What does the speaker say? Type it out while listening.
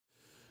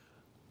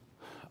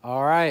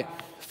All right,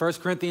 1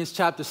 Corinthians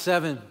chapter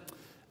 7.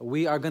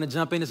 We are going to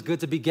jump in. It's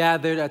good to be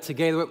gathered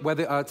together,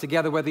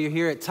 whether you're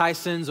here at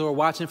Tyson's or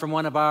watching from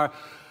one of our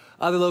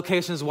other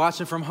locations,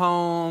 watching from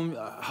home,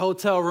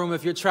 hotel room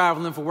if you're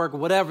traveling for work,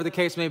 whatever the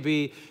case may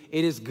be.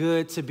 It is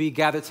good to be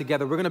gathered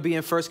together. We're going to be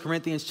in 1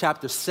 Corinthians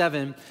chapter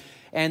 7,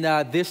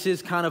 and this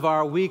is kind of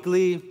our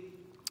weekly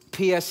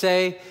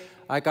PSA,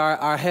 like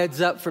our heads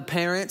up for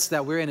parents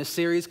that we're in a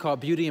series called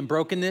Beauty and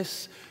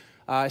Brokenness.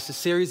 It's a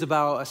series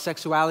about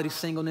sexuality,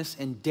 singleness,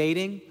 and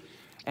dating.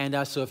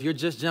 And so if you're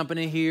just jumping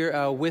in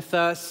here with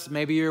us,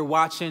 maybe you're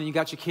watching and you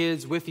got your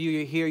kids with you,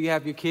 you're here, you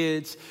have your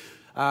kids.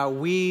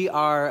 We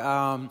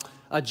are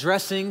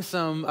addressing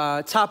some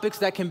topics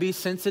that can be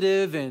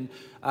sensitive and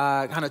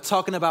kind of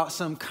talking about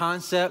some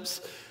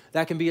concepts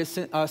that can be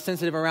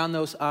sensitive around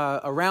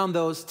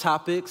those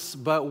topics,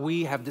 but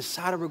we have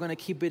decided we're going to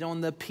keep it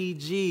on the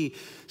PG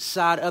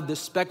side of the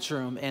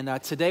spectrum.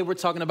 And today we're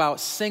talking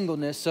about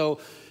singleness, so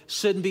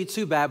shouldn't be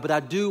too bad, but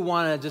I do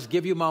want to just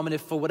give you a moment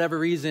if for whatever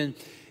reason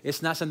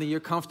it's not something you're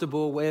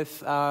comfortable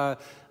with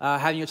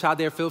having your child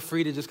there. Feel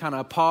free to just kind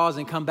of pause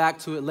and come back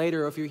to it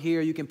later. Or if you're here,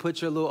 you can put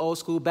your little old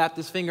school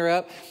Baptist finger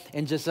up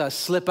and just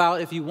slip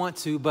out if you want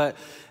to, but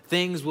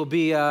things will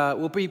be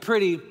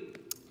pretty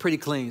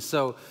clean.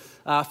 So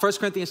 1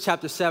 Corinthians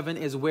chapter 7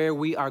 is where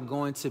we are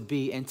going to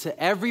be. And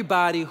to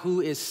everybody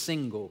who is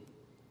single,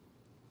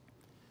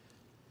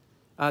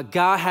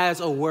 God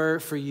has a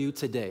word for you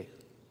today.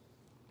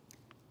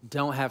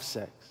 Don't have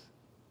sex.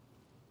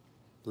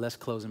 Let's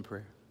close in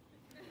prayer.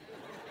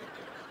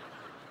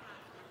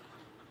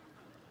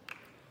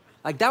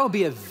 Like, that would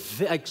be an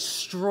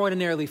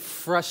extraordinarily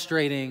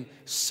frustrating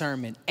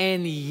sermon.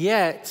 And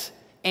yet,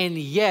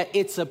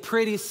 it's a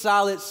pretty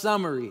solid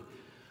summary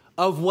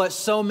of what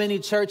so many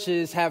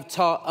churches have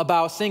taught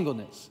about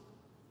singleness.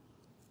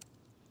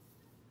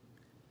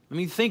 I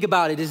mean, think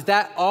about it. Is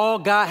that all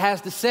God has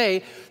to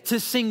say to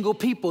single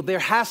people? There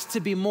has to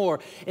be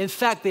more. In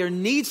fact, there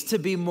needs to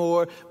be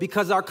more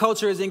because our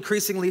culture is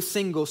increasingly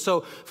single.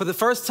 So for the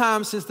first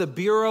time since the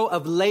Bureau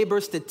of Labor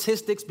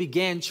Statistics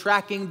began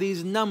tracking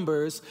these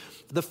numbers,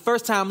 the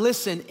first time,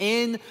 listen,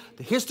 in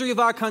the history of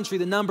our country,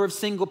 the number of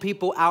single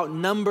people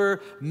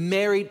outnumber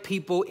married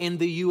people in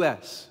the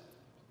U.S.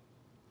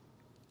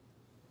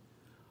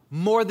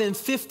 More than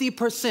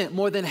 50%,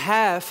 more than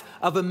half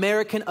of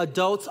American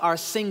adults are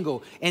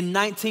single. In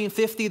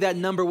 1950, that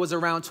number was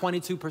around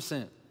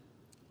 22%.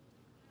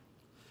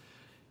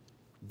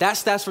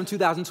 That's from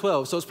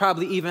 2012, so it's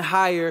probably even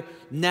higher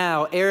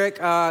now. Eric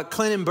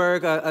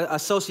Klinenberg, a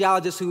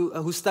sociologist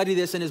who studied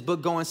this in his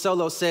book Going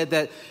Solo, said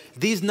that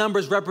these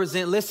numbers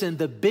represent, listen,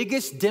 the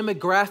biggest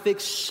demographic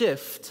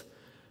shift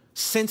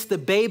since the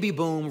baby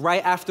boom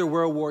right after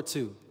World War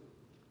II.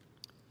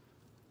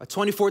 A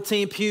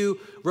 2014 Pew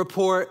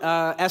report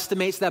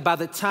estimates that by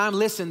the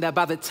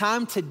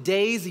time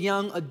today's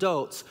young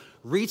adults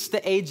reach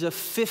the age of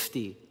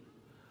 50,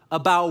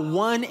 about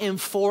 1 in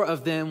 4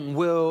 of them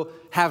will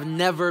have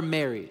never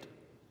married.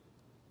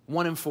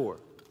 1 in 4.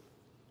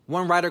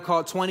 One writer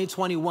called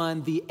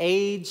 2021 the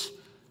age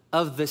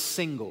of the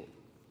single.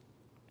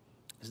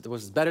 It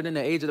was better than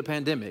the age of the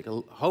pandemic.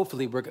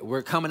 Hopefully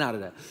we're coming out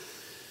of that.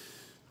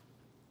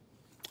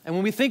 And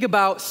when we think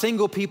about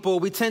single people,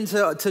 we tend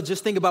to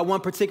just think about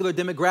one particular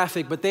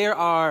demographic, but there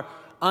are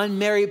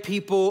unmarried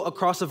people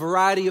across a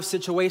variety of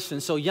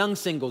situations. So young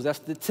singles,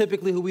 that's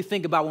typically who we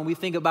think about when we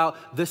think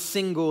about the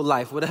single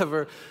life,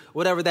 whatever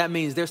that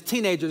means. There's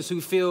teenagers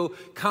who feel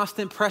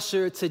constant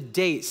pressure to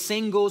date,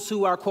 singles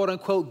who are quote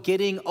unquote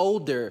getting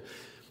older,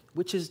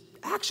 which is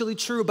actually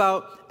true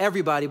about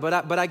everybody, but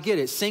I get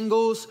it.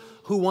 Singles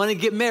who want to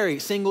get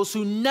married, singles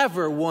who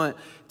never want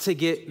to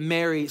get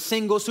married,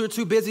 singles who are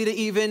too busy to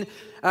even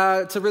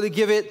to really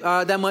give it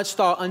that much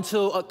thought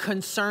until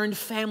concerned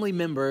family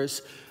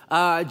members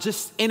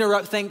just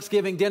interrupt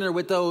Thanksgiving dinner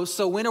with those,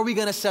 so when are we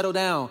going to settle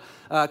down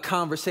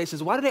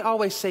conversations. Why do they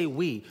always say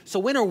we? So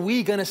when are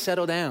we going to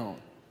settle down?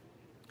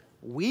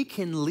 We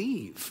can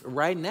leave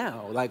right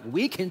now. Like,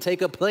 we can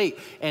take a plate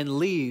and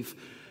leave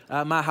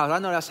my house. I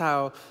know that's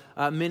how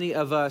many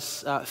of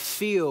us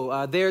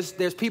feel.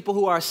 There's people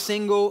who are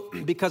single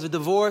because of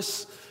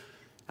divorce.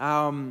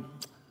 We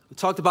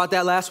talked about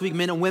that last week.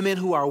 Men and women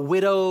who are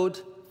widowed,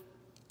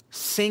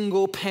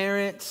 single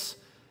parents.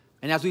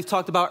 And as we've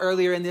talked about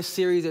earlier in this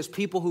series, there's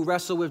people who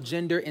wrestle with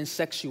gender and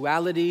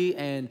sexuality,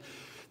 and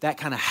that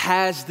kind of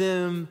has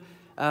them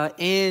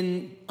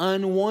in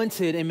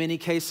unwanted, in many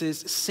cases,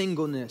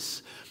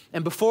 singleness.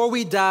 And before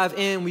we dive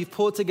in, we've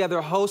pulled together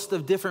a host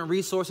of different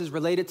resources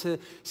related to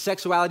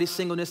sexuality,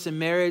 singleness, and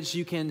marriage.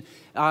 You can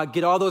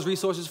get all those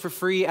resources for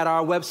free at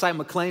our website,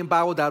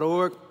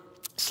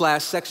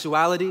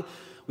 mcleanbible.org/sexuality.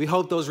 We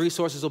hope those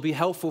resources will be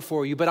helpful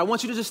for you. But I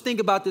want you to just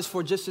think about this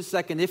for just a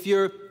second. If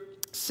you're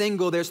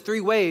single, there's 3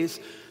 ways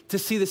to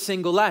see the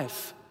single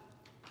life.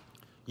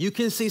 You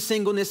can see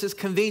singleness as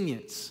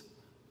convenience.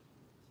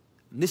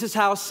 This is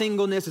how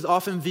singleness is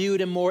often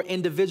viewed in more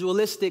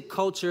individualistic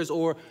cultures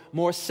or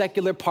more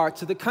secular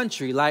parts of the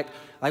country, like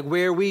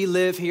where we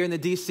live here in the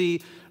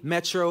DC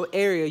metro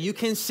area. You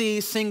can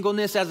see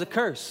singleness as a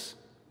curse.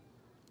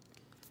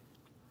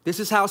 This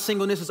is how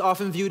singleness is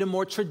often viewed in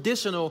more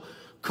traditional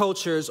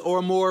cultures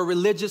or more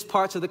religious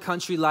parts of the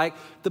country like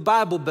the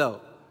Bible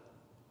Belt.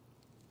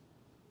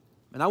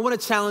 And I want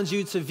to challenge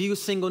you to view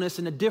singleness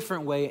in a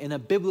different way, in a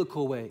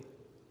biblical way.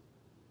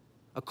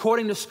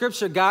 According to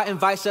Scripture, God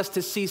invites us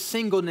to see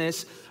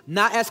singleness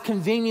not as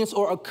convenience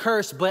or a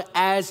curse, but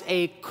as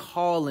a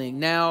calling.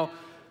 Now,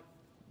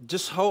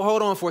 just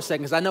hold on for a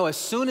second, because I know as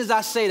soon as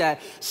I say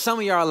that, some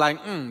of y'all are like,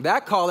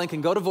 that calling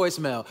can go to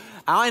voicemail.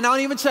 I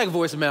don't even check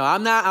voicemail.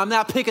 I'm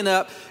not picking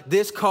up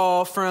this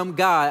call from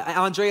God.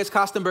 Andreas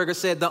Kostenberger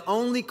said, the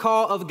only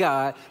call of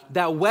God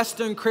that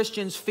Western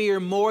Christians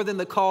fear more than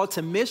the call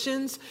to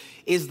missions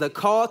is the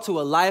call to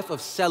a life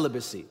of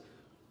celibacy.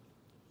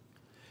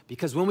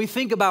 Because when we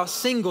think about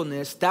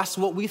singleness, that's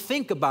what we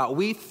think about.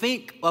 We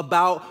think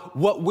about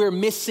what we're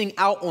missing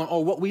out on,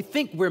 or what we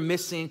think we're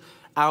missing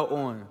out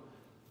on.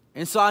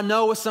 And so I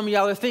know what some of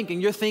y'all are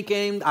thinking. You're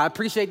thinking, I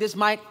appreciate this,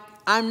 Mike.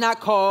 I'm not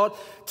called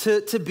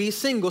to be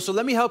single. So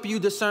let me help you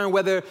discern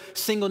whether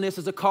singleness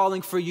is a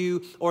calling for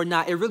you or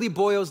not. It really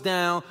boils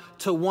down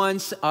to one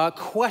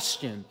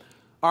question.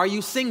 Are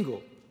you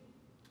single?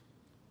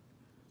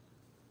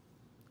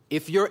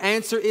 If your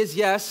answer is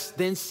yes,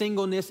 then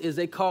singleness is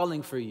a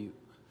calling for you.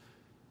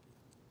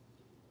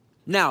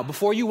 Now,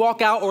 before you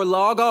walk out or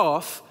log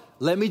off,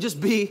 let me just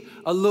be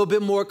a little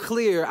bit more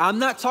clear. I'm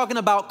not talking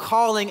about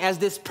calling as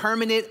this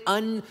permanent,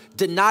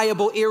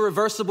 undeniable,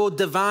 irreversible,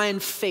 divine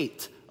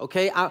fate,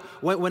 okay?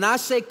 When I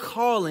say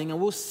calling, and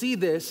we'll see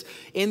this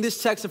in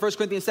this text in 1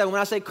 Corinthians 7,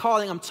 when I say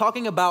calling, I'm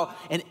talking about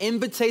an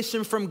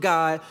invitation from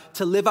God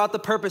to live out the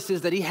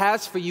purposes that he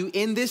has for you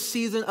in this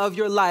season of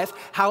your life,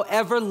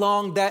 however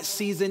long that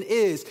season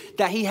is,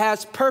 that he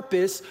has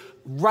purpose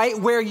right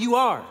where you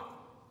are.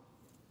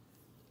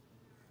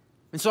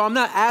 And so I'm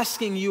not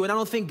asking you, and I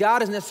don't think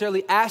God is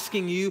necessarily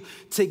asking you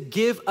to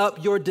give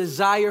up your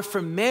desire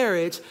for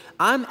marriage.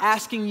 I'm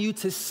asking you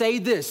to say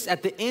this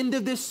at the end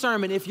of this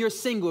sermon. If you're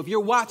single, if you're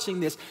watching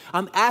this,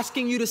 I'm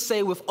asking you to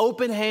say with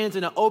open hands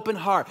and an open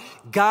heart,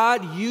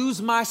 God, use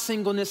my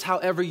singleness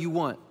however you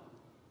want.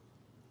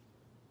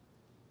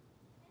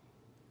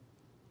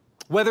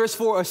 Whether it's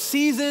for a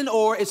season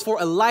or it's for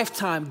a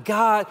lifetime,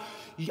 God,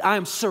 I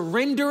am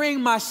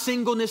surrendering my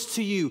singleness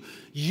to you.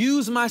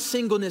 Use my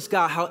singleness,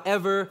 God,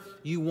 however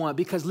you want.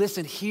 Because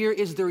listen, here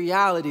is the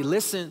reality.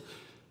 Listen,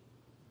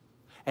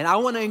 and I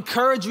want to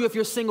encourage you if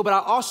you're single, but I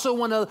also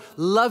want to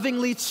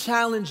lovingly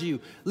challenge you.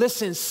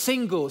 Listen,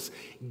 singles,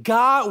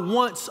 God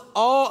wants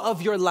all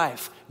of your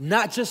life,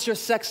 not just your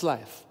sex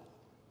life.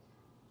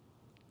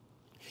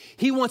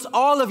 He wants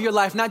all of your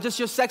life, not just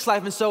your sex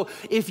life. And so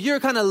if you're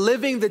kind of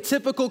living the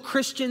typical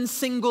Christian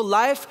single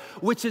life,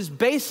 which is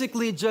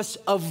basically just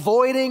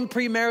avoiding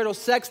premarital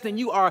sex, then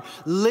you are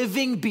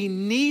living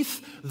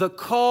beneath the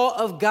call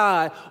of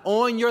God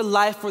on your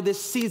life for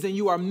this season.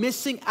 You are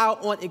missing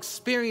out on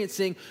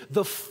experiencing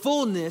the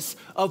fullness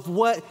of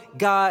what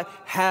God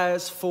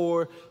has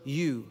for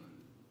you.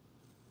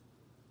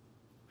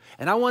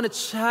 And I want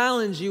to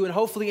challenge you, and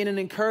hopefully in an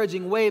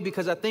encouraging way,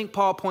 because I think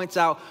Paul points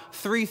out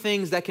 3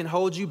 things that can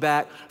hold you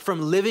back from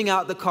living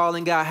out the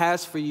calling God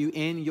has for you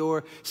in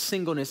your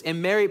singleness.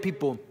 And married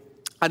people,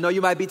 I know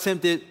you might be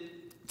tempted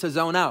to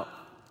zone out,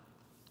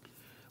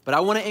 but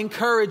I want to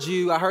encourage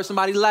you. I heard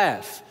somebody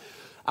laugh.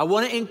 I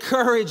want to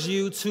encourage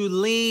you to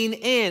lean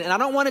in. And I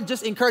don't want to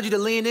just encourage you to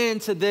lean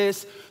into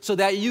this so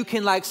that you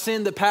can like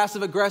send the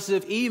passive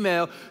aggressive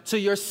email to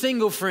your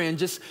single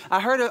friend. I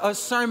heard a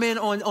sermon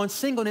on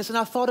singleness and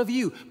I thought of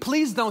you.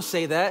 Please don't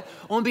say that.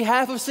 On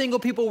behalf of single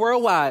people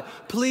worldwide,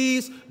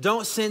 please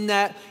don't send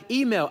that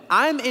email.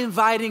 I'm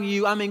inviting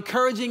you, I'm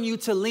encouraging you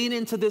to lean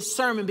into this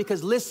sermon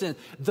because listen,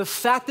 the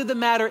fact of the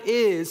matter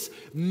is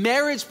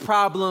marriage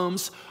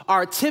problems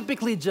are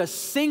typically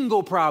just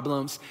single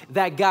problems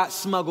that got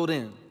smuggled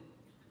in.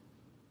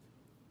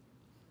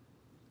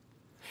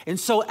 And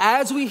so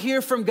as we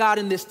hear from God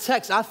in this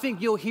text, I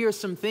think you'll hear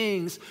some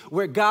things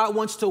where God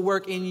wants to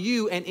work in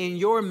you and in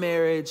your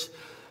marriage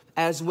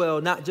as well,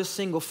 not just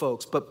single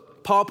folks.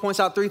 But Paul points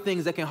out 3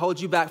 things that can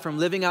hold you back from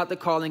living out the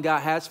calling God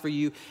has for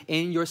you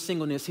in your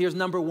singleness. Here's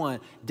number 1,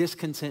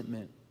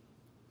 discontentment.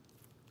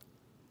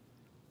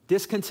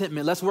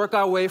 Discontentment. Let's work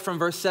our way from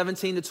verse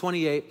 17 to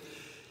 28.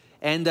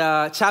 And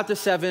chapter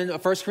 7,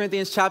 1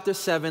 Corinthians chapter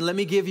 7, let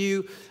me give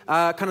you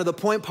kind of the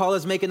point Paul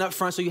is making up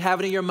front so you have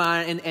it in your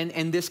mind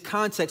and this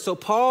context. So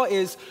Paul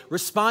is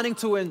responding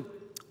to an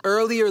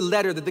earlier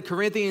letter that the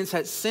Corinthians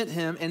had sent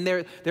him, and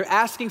they're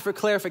asking for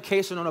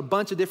clarification on a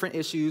bunch of different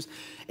issues,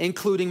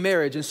 including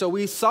marriage. And so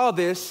we saw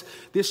this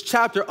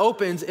chapter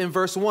opens in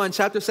verse 1.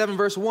 Chapter 7,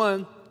 verse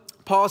 1,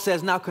 Paul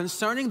says, now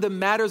concerning the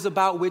matters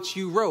about which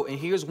you wrote, and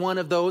here's one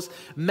of those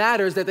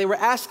matters that they were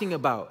asking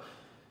about.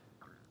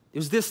 It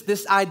was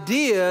this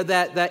idea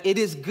that it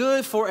is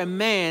good for a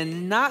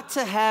man not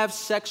to have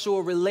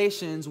sexual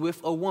relations with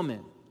a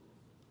woman.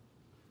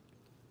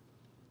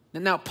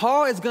 Now,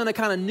 Paul is going to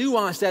kind of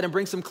nuance that and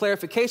bring some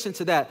clarification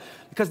to that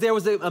because there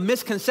was a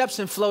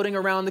misconception floating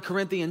around the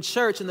Corinthian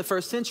church in the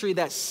first century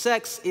that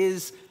sex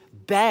is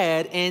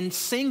bad and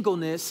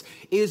singleness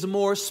is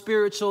more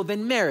spiritual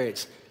than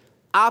marriage.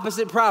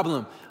 Opposite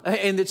problem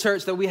in the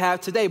church that we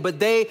have today. But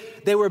they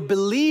were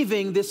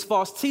believing this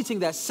false teaching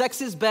that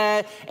sex is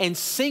bad and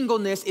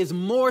singleness is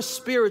more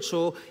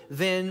spiritual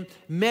than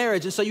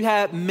marriage. And so you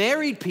had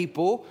married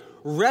people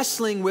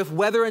wrestling with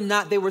whether or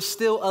not they were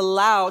still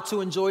allowed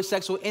to enjoy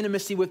sexual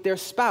intimacy with their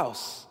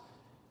spouse.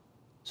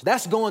 So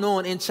that's going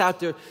on in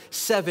chapter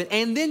 7.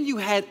 And then you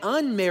had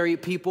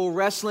unmarried people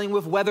wrestling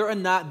with whether or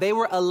not they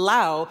were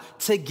allowed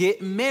to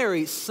get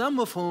married, some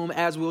of whom,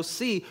 as we'll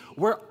see,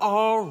 were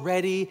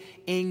already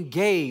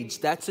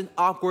engaged. That's an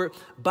awkward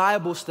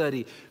Bible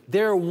study.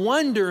 They're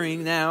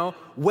wondering now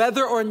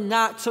whether or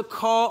not to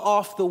call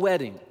off the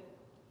wedding.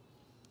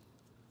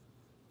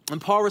 And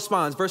Paul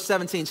responds, verse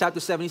 17, chapter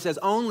 7,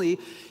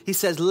 he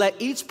says,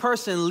 let each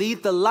person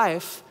lead the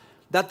life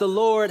that the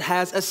Lord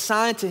has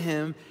assigned to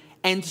him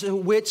and to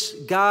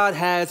which God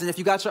has, and if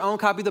you got your own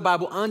copy of the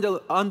Bible,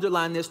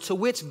 underline this, to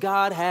which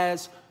God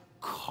has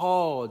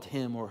called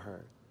him or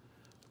her.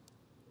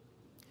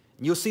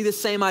 And you'll see the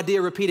same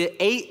idea repeated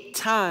 8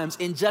 times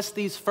in just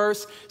these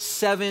first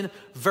 7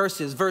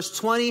 verses. Verse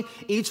 20,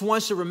 each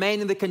one should remain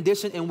in the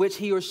condition in which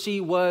he or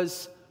she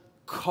was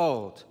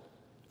called.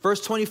 Verse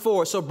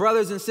 24, so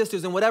brothers and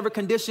sisters, in whatever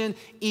condition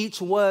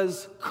each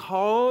was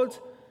called,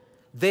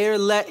 there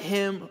let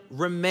him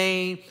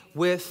remain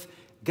with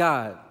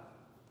God.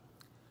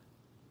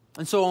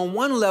 And so on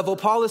one level,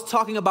 Paul is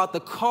talking about the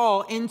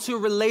call into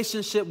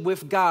relationship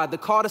with God, the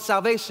call to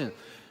salvation.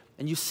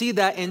 And you see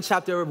that in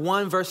chapter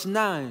 1, verse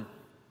 9.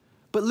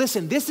 But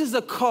listen, this is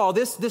a call,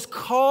 this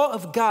call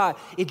of God.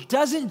 It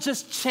doesn't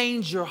just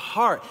change your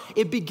heart.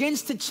 It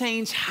begins to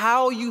change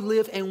how you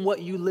live and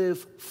what you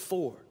live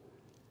for.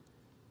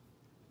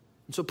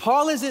 So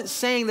Paul isn't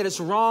saying that it's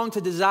wrong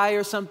to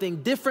desire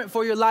something different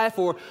for your life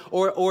or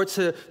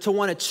to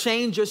want to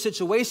change your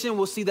situation.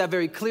 We'll see that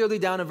very clearly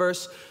down in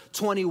verse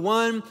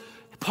 21.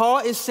 Paul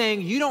is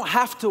saying you don't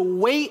have to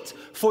wait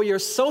for your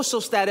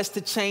social status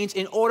to change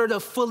in order to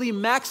fully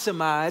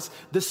maximize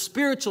the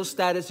spiritual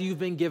status you've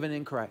been given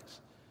in Christ.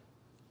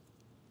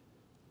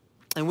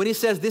 And when he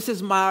says, this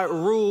is my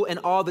rule in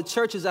all the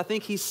churches, I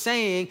think he's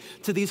saying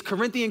to these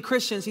Corinthian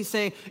Christians, he's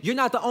saying, you're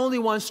not the only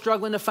one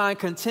struggling to find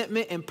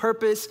contentment and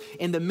purpose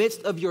in the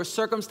midst of your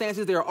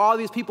circumstances. There are all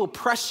these people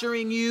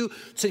pressuring you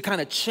to kind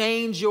of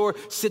change your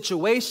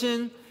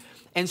situation.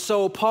 And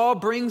so Paul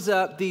brings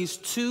up these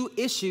 2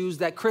 issues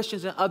that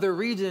Christians in other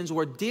regions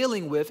were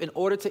dealing with in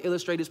order to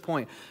illustrate his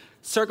point.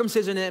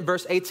 Circumcision in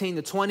verse 18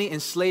 to 20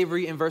 and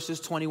slavery in verses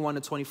 21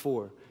 to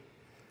 24.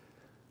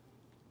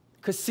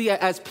 Because see,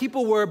 as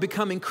people were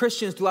becoming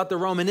Christians throughout the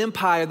Roman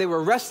Empire, they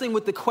were wrestling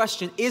with the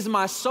question, is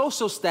my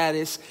social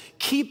status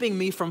keeping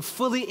me from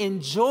fully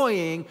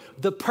enjoying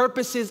the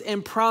purposes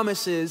and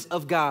promises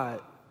of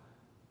God?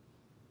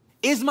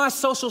 Is my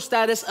social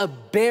status a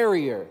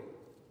barrier?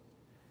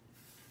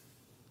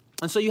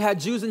 And so you had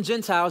Jews and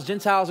Gentiles.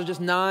 Gentiles are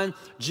just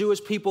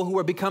non-Jewish people who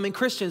were becoming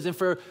Christians. And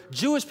for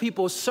Jewish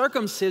people,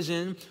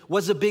 circumcision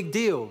was a big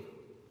deal.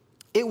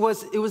 It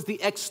was the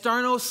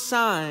external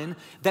sign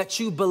that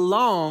you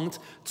belonged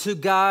to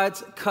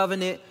God's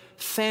covenant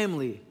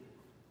family.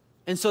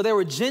 And so there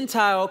were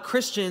Gentile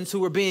Christians who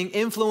were being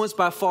influenced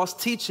by false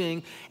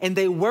teaching, and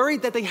they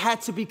worried that they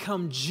had to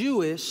become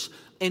Jewish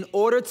in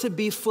order to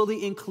be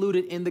fully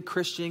included in the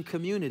Christian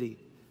community.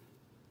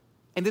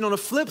 And then on the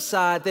flip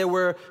side, there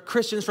were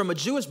Christians from a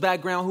Jewish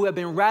background who had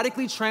been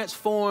radically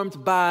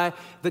transformed by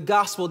the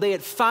gospel. They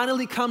had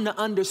finally come to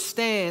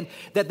understand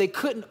that they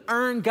couldn't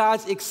earn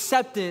God's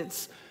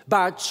acceptance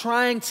by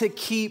trying to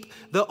keep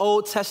the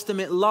Old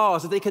Testament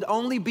laws, that they could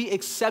only be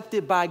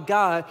accepted by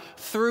God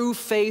through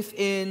faith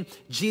in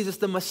Jesus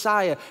the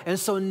Messiah. And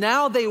so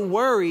now they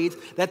worried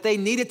that they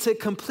needed to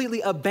completely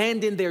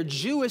abandon their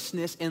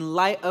Jewishness in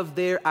light of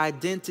their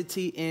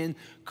identity in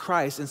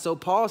Christ. And so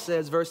Paul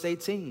says, verse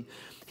 18,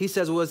 he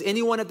says, was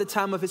anyone at the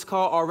time of his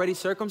call already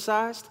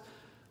circumcised?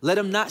 Let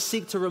him not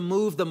seek to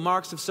remove the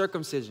marks of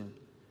circumcision.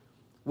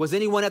 Was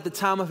anyone at the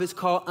time of his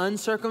call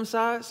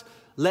uncircumcised?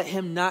 Let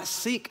him not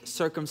seek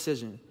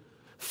circumcision.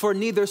 For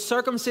neither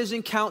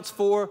circumcision counts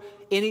for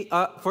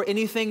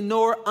anything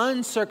nor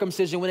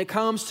uncircumcision when it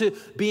comes to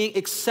being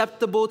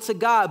acceptable to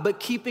God. But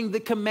keeping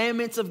the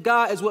commandments of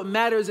God is what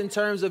matters in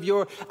terms of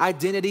your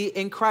identity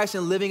in Christ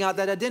and living out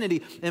that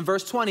identity. In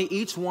verse 20,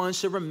 each one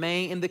should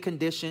remain in the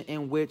condition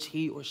in which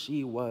he or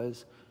she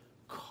was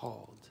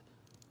called.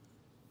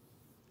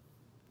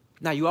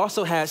 Now, you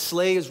also had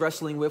slaves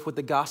wrestling with what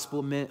the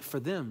gospel meant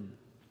for them.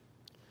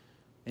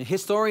 And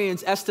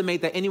historians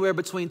estimate that anywhere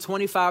between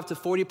 25 to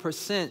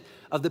 40%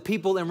 of the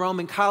people in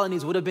Roman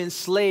colonies would have been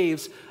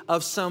slaves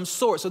of some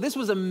sort. So this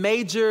was a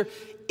major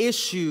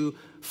issue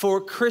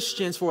for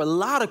Christians, for a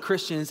lot of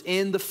Christians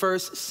in the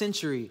first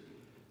century.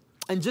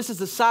 And just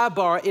as a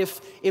sidebar,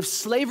 if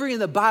slavery in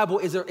the Bible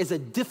is a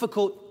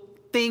difficult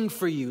thing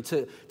for you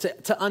to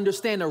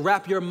understand, to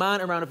wrap your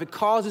mind around, if it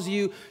causes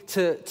you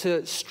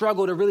to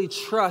struggle to really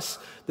trust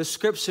the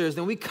scriptures,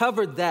 then we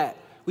covered that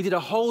We did a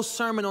whole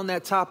sermon on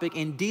that topic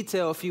in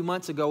detail a few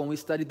months ago when we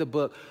studied the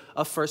book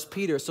of 1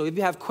 Peter. So if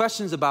you have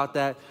questions about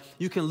that,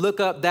 you can look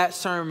up that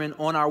sermon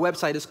on our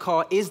website. It's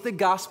called, Is the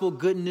Gospel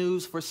Good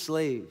News for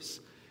Slaves?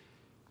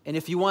 And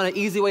if you want an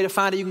easy way to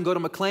find it, you can go to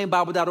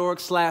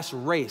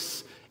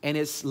mcleanbible.org/race. And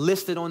it's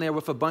listed on there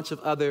with a bunch of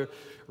other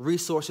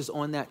resources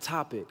on that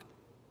topic.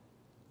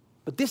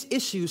 But this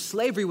issue,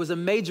 slavery, was a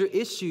major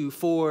issue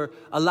for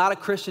a lot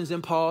of Christians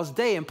in Paul's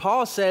day. And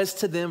Paul says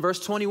to them,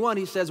 verse 21,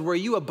 he says, were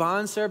you a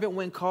bondservant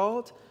when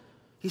called?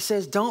 He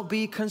says, don't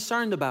be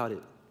concerned about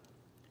it.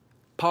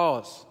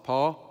 Pause,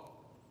 Paul.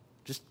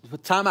 Just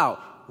time out.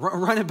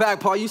 Run it back,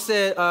 Paul. You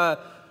said,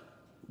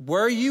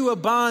 were you a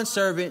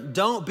bondservant?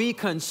 Don't be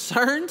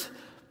concerned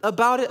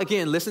about it.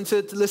 Again, listen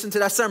to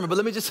that sermon. But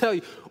let me just tell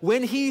you,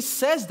 when he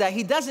says that,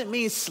 he doesn't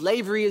mean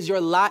slavery is your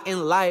lot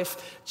in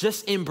life.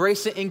 Just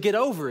embrace it and get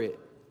over it.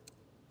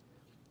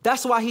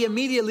 That's why he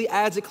immediately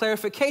adds a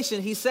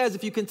clarification. He says,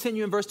 if you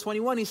continue in verse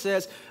 21, he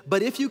says,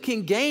 but if you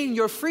can gain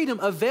your freedom,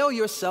 avail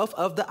yourself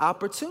of the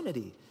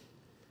opportunity.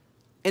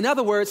 In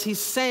other words, he's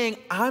saying,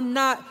 I'm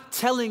not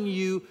telling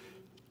you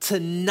to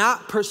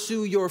not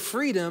pursue your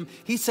freedom.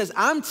 He says,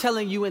 I'm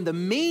telling you in the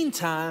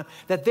meantime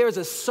that there's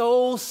a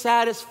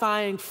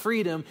soul-satisfying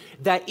freedom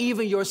that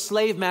even your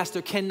slave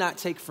master cannot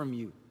take from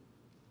you.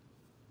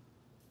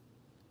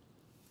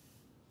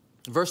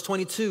 Verse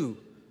 22,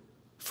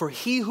 for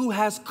he who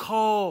has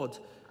called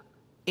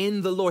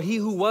in the Lord, he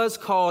who was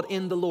called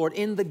in the Lord,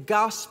 in the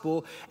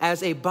gospel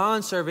as a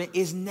bondservant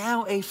is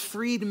now a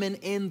freedman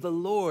in the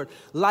Lord.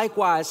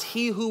 Likewise,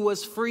 he who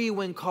was free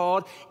when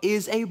called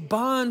is a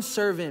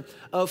bondservant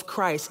of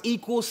Christ.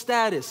 Equal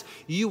status.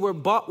 You were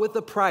bought with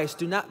a price.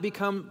 Do not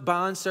become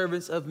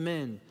bondservants of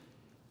men.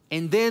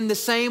 And then the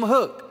same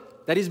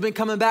hook that he's been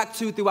coming back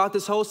to throughout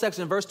this whole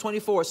section, verse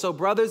 24. So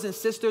brothers and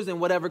sisters, in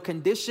whatever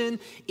condition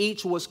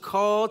each was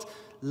called,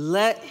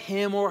 let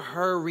him or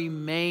her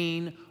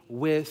remain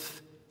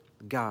with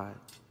God.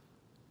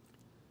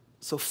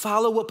 So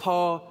follow what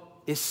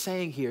Paul is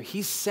saying here.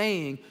 He's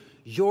saying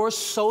your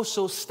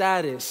social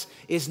status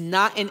is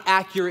not an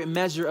accurate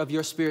measure of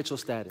your spiritual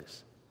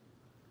status.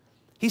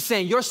 He's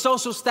saying your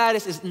social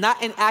status is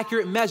not an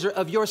accurate measure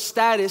of your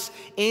status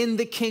in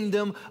the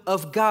kingdom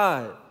of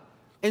God.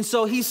 And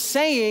so he's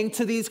saying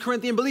to these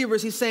Corinthian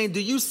believers, he's saying,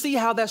 do you see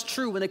how that's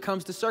true when it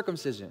comes to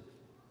circumcision?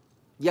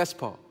 Yes,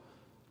 Paul.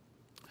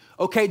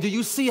 Okay, do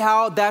you see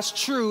how that's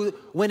true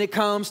when it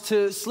comes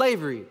to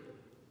slavery?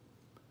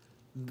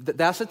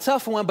 That's a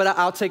tough one, but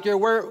I'll take your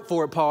word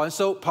for it, Paul. And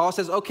so Paul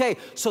says, okay,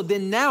 so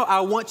then now I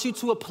want you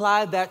to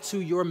apply that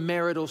to your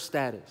marital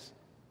status.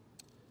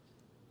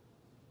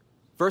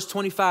 Verse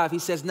 25, he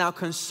says, now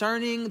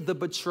concerning the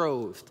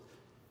betrothed,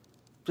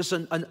 just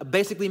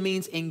basically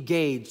means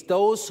engaged,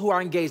 those who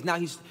are engaged. Now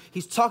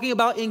he's talking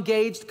about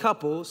engaged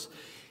couples,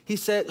 he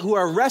said, who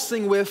are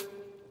wrestling with,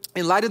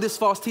 in light of this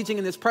false teaching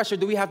and this pressure,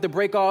 do we have to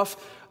break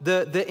off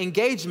the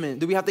engagement?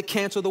 Do we have to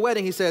cancel the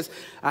wedding? He says,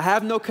 I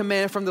have no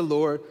command from the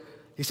Lord.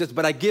 He says,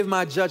 but I give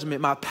my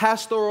judgment, my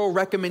pastoral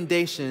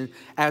recommendation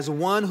as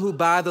one who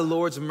by the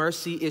Lord's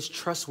mercy is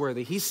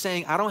trustworthy. He's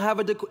saying, I don't have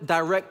a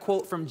direct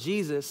quote from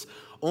Jesus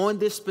on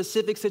this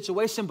specific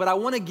situation, but I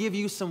want to give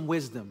you some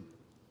wisdom.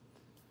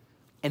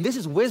 And this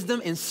is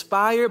wisdom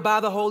inspired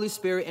by the Holy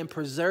Spirit and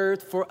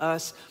preserved for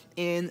us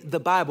in the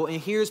Bible. And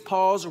here's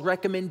Paul's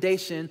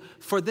recommendation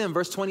for them.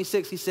 Verse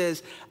 26, he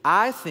says,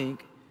 I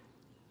think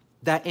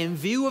that in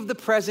view of the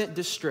present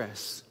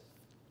distress,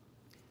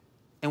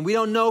 and we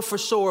don't know for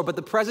sure, but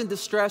the present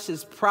distress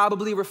is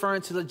probably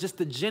referring to just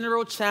the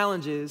general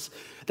challenges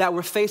that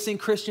were facing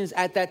Christians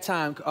at that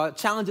time.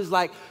 Challenges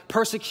like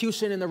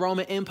persecution in the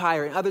Roman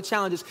Empire and other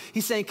challenges.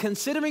 He's saying,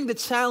 considering the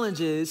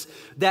challenges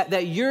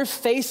that you're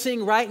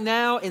facing right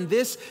now in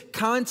this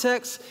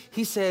context,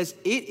 he says,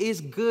 it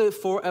is good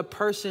for a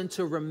person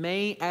to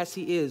remain as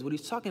he is. What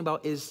he's talking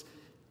about is,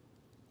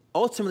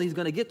 ultimately he's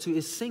going to get to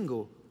is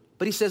single.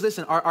 But he says,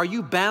 listen, are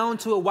you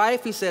bound to a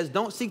wife? He says,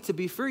 don't seek to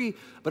be free,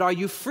 but are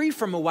you free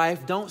from a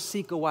wife? Don't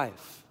seek a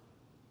wife.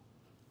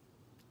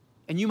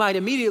 And you might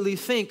immediately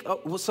think,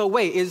 oh, well, so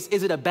wait, is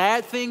it a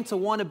bad thing to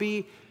want to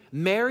be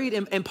married?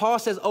 And Paul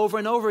says over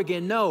and over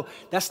again, no,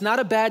 that's not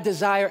a bad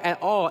desire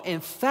at all. In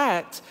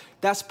fact,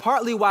 that's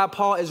partly why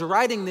Paul is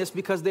writing this,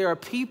 because there are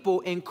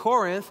people in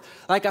Corinth,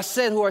 like I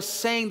said, who are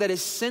saying that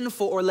it's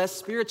sinful or less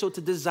spiritual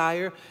to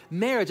desire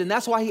marriage. And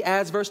that's why he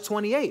adds verse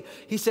 28.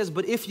 He says,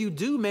 but if you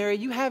do marry,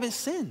 you haven't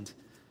sinned.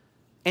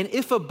 And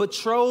if a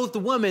betrothed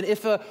woman,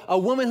 if a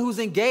woman who's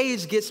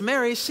engaged gets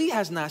married, she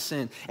has not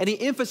sinned. And he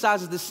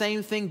emphasizes the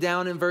same thing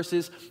down in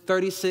verses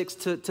 36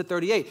 to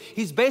 38.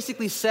 He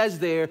basically says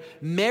there,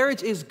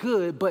 marriage is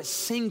good, but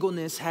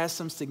singleness has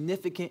some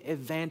significant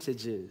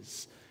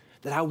advantages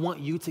that I want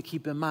you to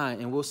keep in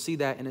mind, and we'll see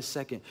that in a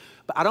second.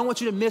 But I don't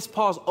want you to miss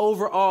Paul's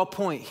overall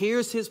point.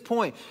 Here's his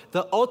point.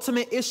 The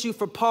ultimate issue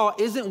for Paul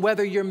isn't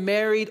whether you're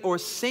married or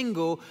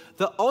single.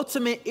 The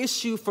ultimate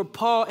issue for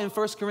Paul in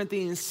 1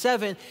 Corinthians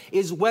 7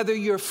 is whether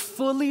you're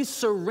fully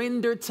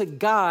surrendered to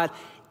God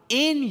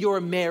in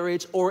your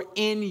marriage or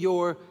in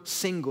your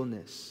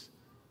singleness.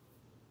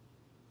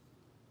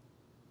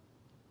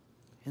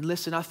 And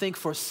listen, I think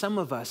for some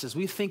of us, as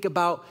we think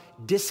about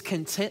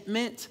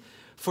discontentment,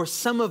 for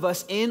some of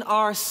us in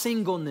our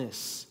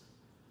singleness,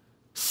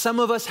 some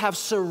of us have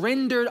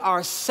surrendered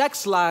our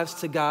sex lives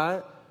to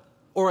God,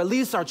 or at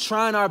least are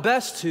trying our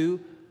best to,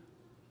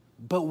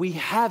 but we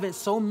haven't,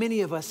 so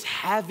many of us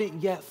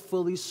haven't yet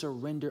fully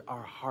surrendered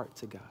our heart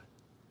to God.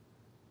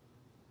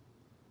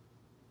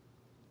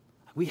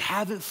 We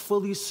haven't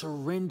fully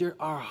surrendered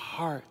our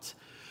heart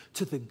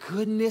to the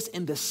goodness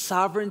and the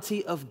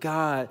sovereignty of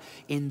God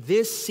in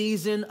this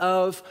season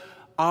of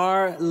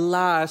our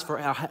lives for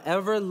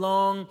however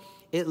long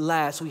it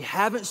lasts. We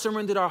haven't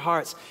surrendered our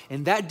hearts,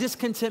 and that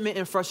discontentment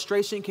and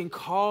frustration can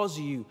cause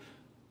you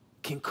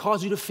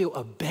to feel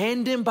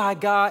abandoned by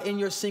God in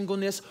your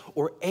singleness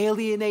or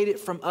alienated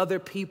from other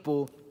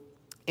people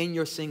in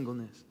your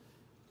singleness.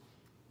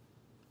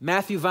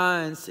 Matthew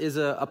Vines is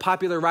a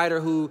popular writer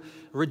who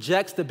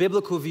rejects the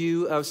biblical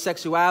view of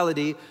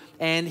sexuality,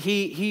 and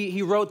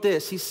he wrote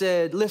this. He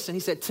said,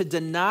 to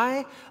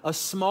deny a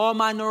small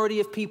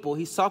minority of people,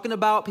 he's talking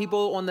about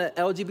people on the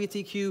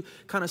LGBTQ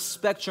kind of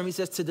spectrum. He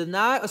says, to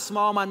deny a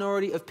small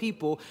minority of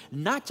people,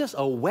 not just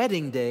a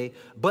wedding day,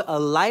 but a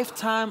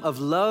lifetime of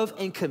love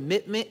and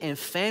commitment and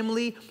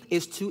family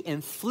is to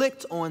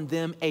inflict on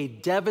them a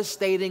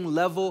devastating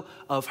level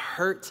of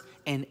hurt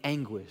and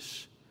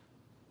anguish.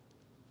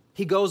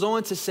 He goes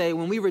on to say,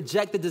 when we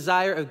reject the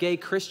desire of gay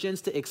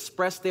Christians to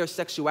express their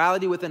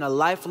sexuality within a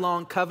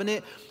lifelong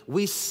covenant,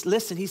 we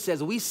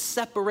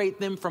separate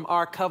them from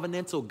our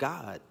covenantal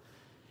God,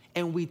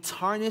 and we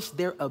tarnish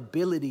their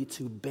ability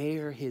to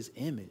bear his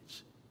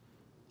image.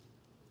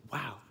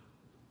 Wow.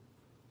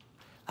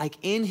 Like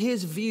in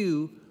his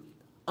view,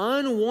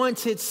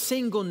 unwanted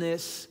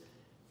singleness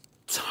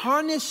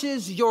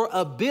tarnishes your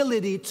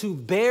ability to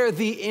bear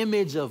the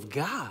image of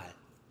God.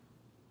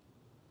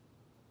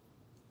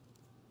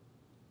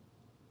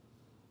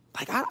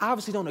 Like, I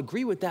obviously don't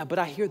agree with that, but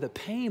I hear the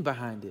pain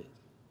behind it.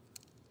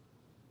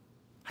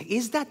 Like,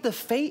 is that the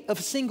fate of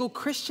single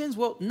Christians?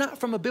 Well,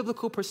 not from a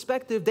biblical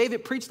perspective.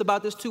 David preached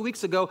about this 2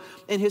 weeks ago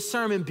in his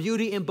sermon,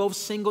 Beauty in Both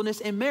Singleness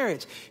and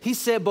Marriage. He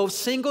said both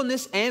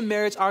singleness and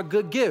marriage are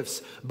good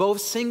gifts. Both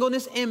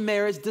singleness and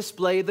marriage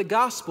display the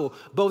gospel.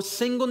 Both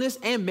singleness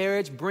and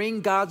marriage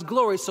bring God's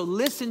glory. So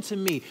listen to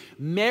me.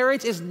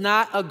 Marriage is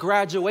not a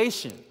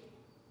graduation.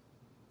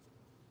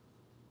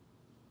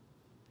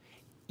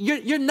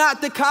 You're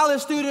not the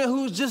college student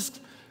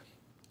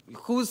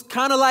who's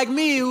kind of like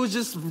me, who's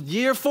just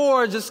year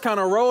 4, just kind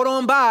of rolled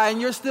on by,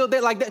 and you're still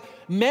there like that.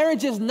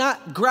 Marriage is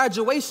not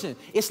graduation.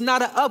 It's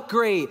not an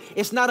upgrade.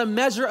 It's not a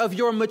measure of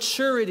your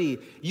maturity.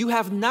 You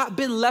have not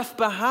been left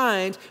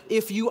behind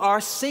if you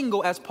are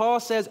single. As Paul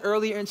says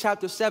earlier in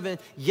chapter 7,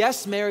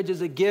 yes, marriage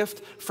is a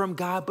gift from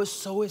God, but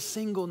so is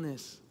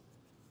singleness.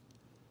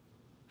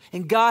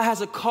 And God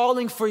has a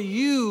calling for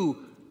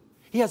you.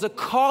 He has a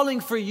calling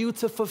for you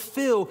to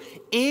fulfill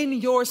in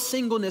your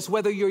singleness,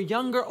 whether you're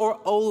younger or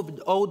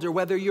older,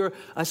 whether you're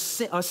a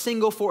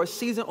single for a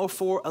season or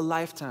for a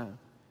lifetime.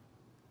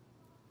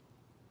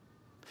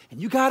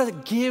 And you got to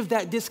give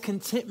that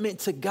discontentment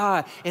to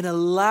God and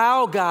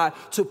allow God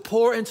to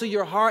pour into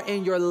your heart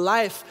and your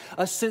life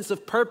a sense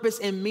of purpose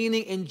and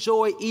meaning and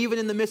joy, even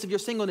in the midst of your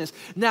singleness.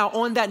 Now,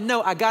 on that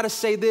note, I got to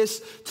say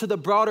this to the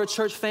broader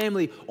church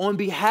family on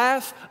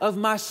behalf of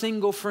my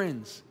single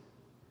friends.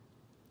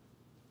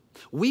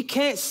 We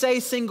can't say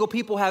single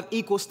people have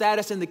equal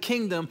status in the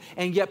kingdom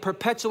and yet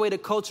perpetuate a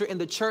culture in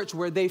the church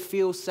where they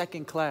feel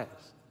second class.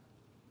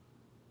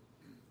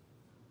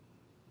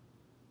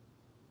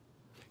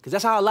 Because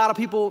that's how a lot of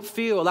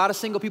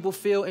single people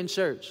feel in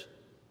church.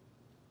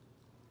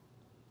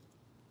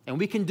 And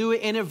we can do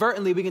it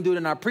inadvertently. We can do it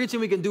in our preaching.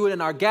 We can do it in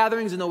our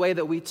gatherings, in the way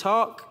that we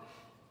talk.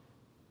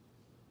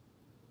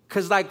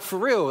 Because like for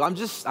real,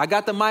 I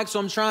got the mic, so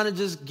I'm trying to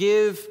just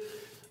give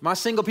my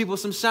single people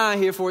some shine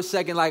here for a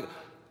second.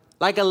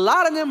 Like a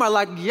lot of them are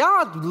like,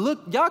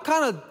 y'all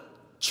kind of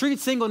treat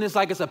singleness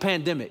like it's a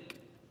pandemic.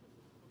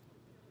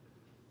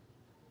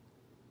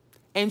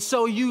 And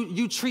so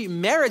you treat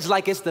marriage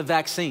like it's the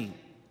vaccine.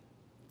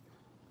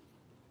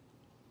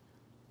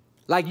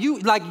 Like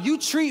you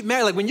treat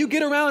marriage, like when you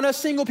get around us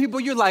single people,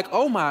 you're like,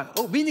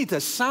 we need to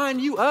sign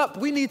you up.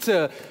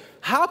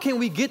 How can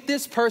we get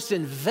this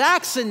person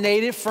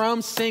vaccinated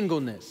from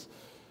singleness?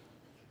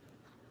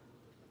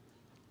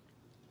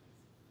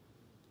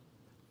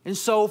 And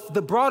so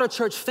the broader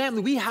church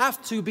family, we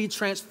have to be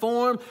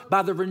transformed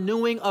by the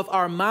renewing of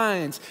our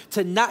minds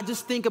to not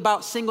just think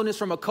about singleness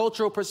from a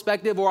cultural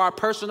perspective or our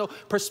personal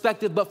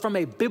perspective, but from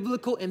a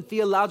biblical and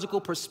theological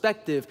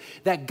perspective,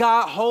 that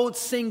God holds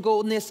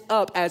singleness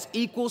up as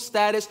equal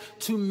status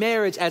to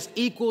marriage, as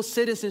equal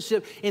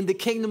citizenship in the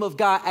kingdom of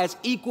God, as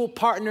equal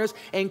partners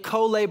and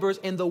co-laborers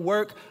in the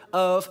work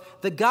of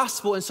the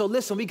gospel. And so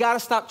listen, we got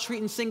to stop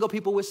treating single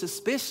people with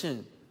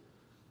suspicion.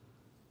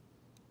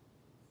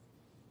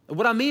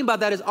 What I mean by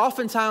that is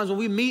oftentimes when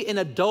we meet an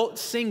adult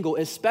single,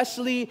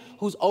 especially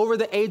who's over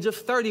the age of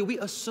 30, we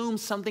assume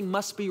something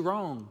must be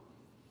wrong.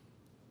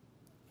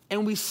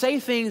 And we say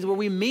things where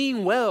we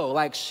mean well,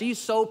 like she's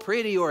so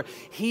pretty or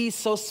he's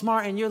so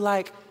smart, and you're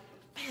like,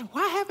 man,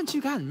 why haven't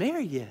you gotten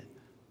married yet?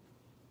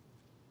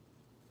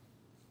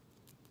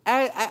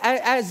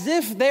 As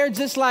if they're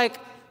just like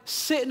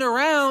sitting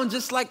around,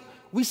 just like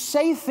we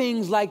say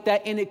things like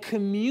that, and it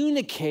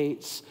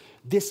communicates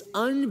this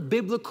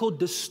unbiblical,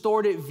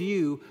 distorted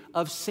view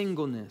of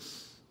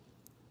singleness.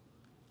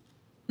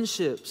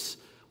 Relationships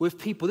with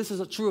people, this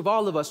is true of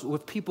all of us,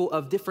 with people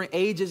of different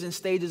ages and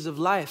stages of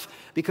life,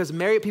 because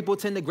married people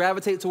tend to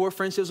gravitate toward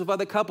friendships with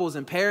other couples,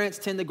 and parents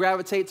tend to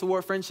gravitate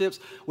toward friendships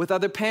with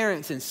other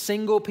parents, and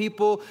single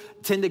people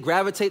tend to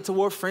gravitate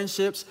toward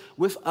friendships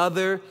with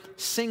other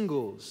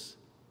singles.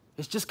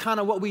 It's just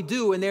kind of what we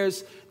do, and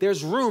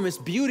there's room, it's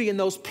beauty in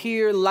those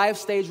peer life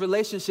stage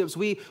relationships.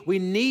 We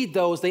need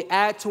those, they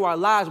add to our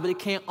lives, but it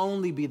can't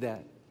only be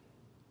that.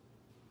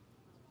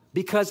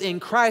 Because in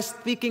Christ,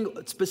 speaking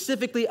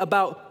specifically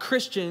about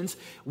Christians,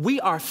 we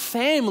are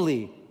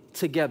family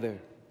together.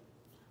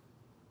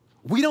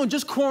 We don't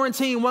just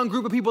quarantine one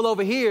group of people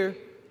over here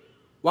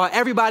while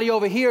everybody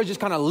over here is just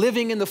kind of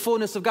living in the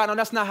fullness of God. No,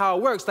 that's not how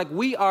it works. Like,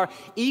 we are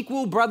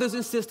equal brothers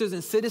and sisters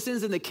and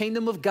citizens in the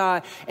kingdom of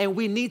God, and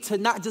we need to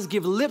not just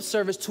give lip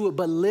service to it,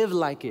 but live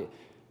like it.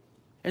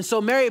 And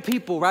so married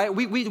people, right,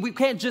 we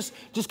can't just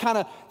kind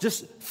of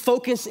just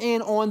focus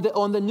in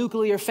on the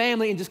nuclear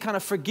family and just kind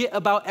of forget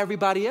about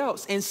everybody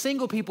else. And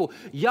single people,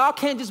 y'all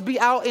can't just be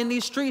out in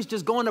these streets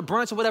just going to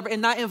brunch or whatever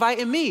and not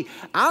inviting me.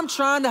 I'm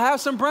trying to have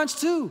some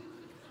brunch too.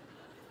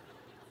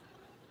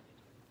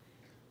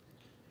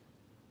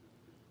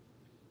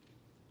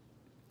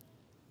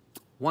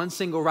 One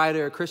single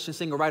writer, a Christian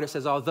single writer,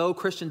 says, although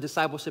Christian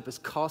discipleship is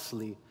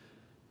costly,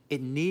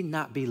 it need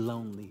not be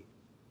lonely.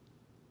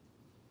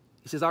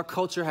 He says, our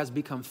culture has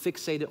become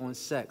fixated on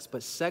sex,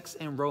 but sex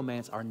and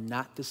romance are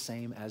not the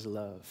same as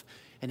love.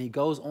 And he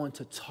goes on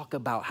to talk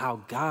about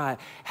how God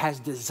has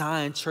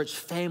designed church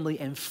family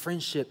and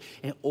friendship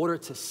in order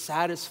to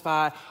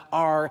satisfy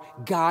our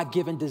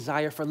God-given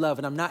desire for love.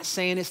 And I'm not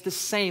saying it's the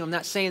same. I'm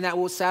not saying that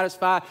will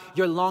satisfy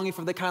your longing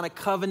for the kind of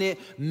covenant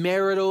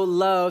marital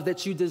love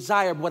that you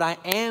desire. What I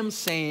am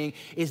saying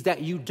is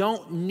that you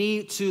don't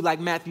need to, like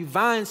Matthew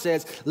Vine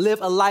says, live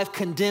a life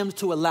condemned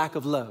to a lack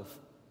of love.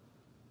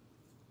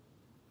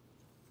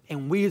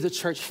 And we as a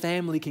church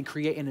family can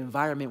create an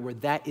environment where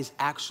that is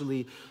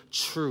actually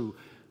true.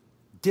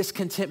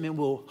 Discontentment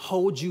will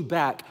hold you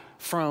back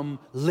from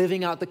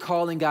living out the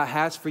calling God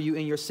has for you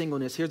in your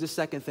singleness. Here's the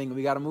second thing, and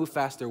we got to move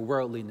faster,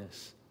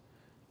 worldliness.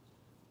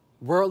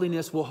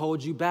 Worldliness will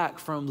hold you back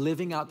from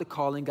living out the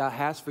calling God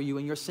has for you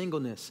in your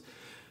singleness.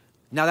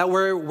 Now that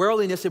word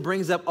worldliness, it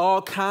brings up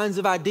all kinds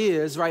of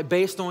ideas, right,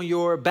 based on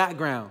your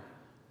background.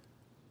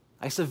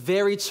 It's a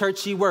very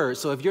churchy word.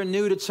 So if you're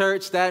new to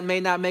church, that may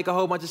not make a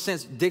whole bunch of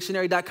sense.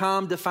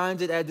 Dictionary.com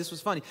defines it as, this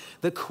was funny,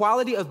 the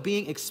quality of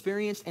being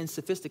experienced and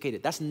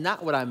sophisticated. That's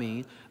not what I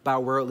mean by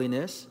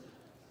worldliness.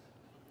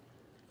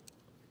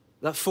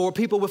 For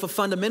people with a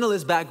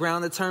fundamentalist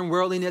background, the term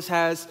worldliness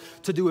has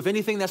to do with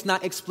anything that's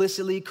not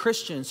explicitly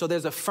Christian. So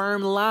there's a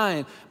firm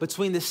line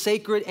between the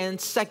sacred and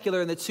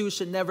secular, and the two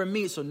should never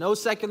meet. So no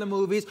secular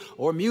movies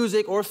or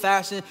music or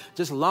fashion,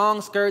 just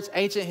long skirts,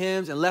 ancient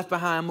hymns, and left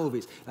behind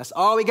movies. That's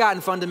all we got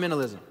in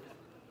fundamentalism.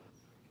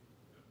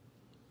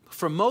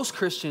 For most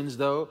Christians,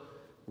 though,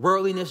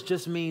 worldliness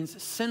just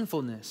means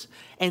sinfulness.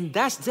 And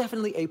that's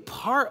definitely a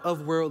part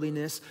of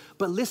worldliness.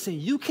 But listen,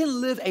 you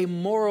can live a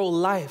moral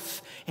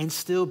life and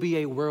still be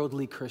a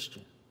worldly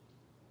Christian.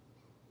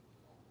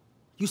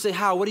 You say,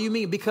 how? What do you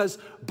mean? Because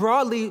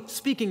broadly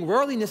speaking,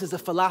 worldliness is a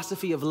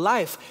philosophy of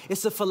life.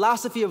 It's a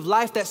philosophy of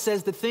life that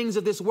says the things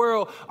of this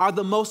world are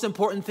the most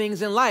important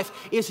things in life.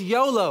 It's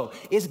YOLO.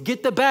 It's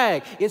get the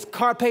bag. It's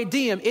carpe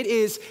diem. It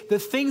is the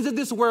things of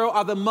this world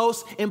are the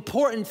most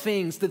important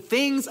things. The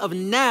things of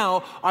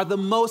now are the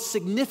most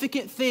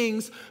significant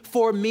things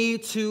for me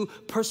to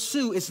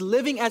pursue. It's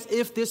living as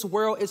if this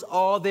world is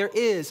all there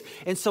is.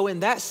 And so in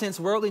that sense,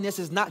 worldliness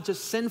is not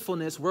just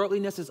sinfulness.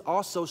 Worldliness is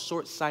also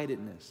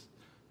short-sightedness.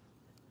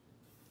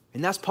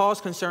 And that's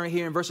Paul's concern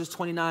here in verses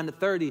 29 to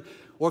 30.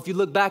 Or if you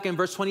look back in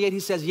verse 28, he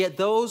says, yet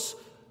those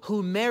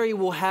who marry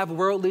will have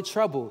worldly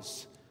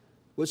troubles,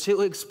 which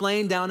he'll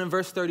explain down in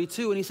verse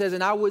 32. And he says,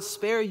 and I would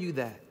spare you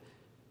that.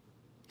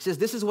 He says,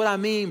 this is what I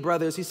mean,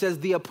 brothers. He says,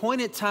 the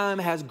appointed time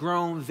has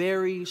grown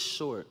very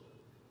short.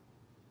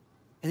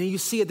 And then you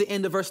see at the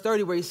end of verse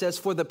 30 where he says,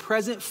 for the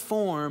present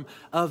form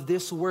of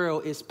this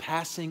world is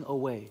passing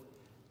away.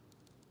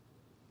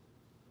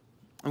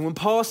 And when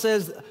Paul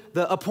says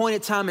the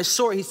appointed time is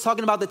short, he's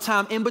talking about the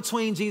time in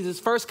between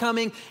Jesus' first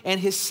coming and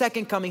his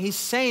second coming. He's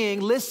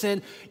saying,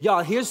 listen,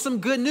 y'all, here's some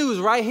good news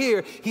right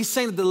here. He's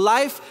saying that the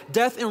life,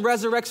 death, and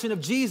resurrection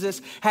of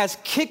Jesus has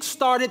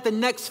kickstarted the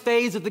next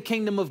phase of the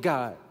kingdom of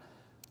God.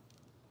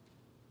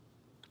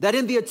 That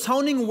in the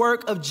atoning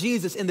work of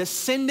Jesus, in the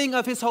sending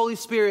of his Holy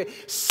Spirit,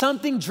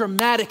 something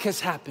dramatic has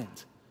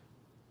happened.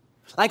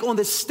 Like on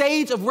the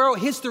stage of world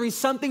history,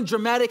 something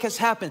dramatic has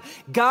happened.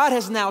 God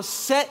has now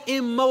set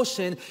in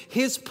motion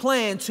his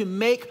plan to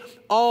make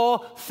all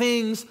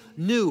things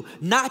new,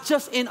 not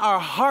just in our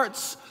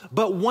hearts,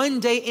 but one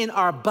day in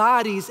our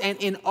bodies and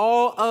in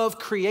all of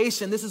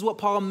creation. This is what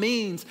Paul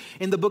means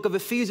in the book of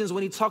Ephesians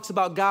when he talks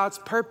about God's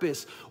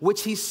purpose,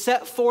 which he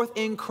set forth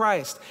in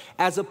Christ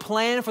as a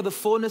plan for the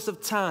fullness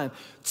of time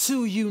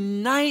to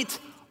unite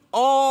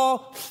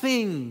all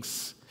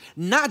things,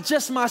 not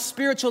just my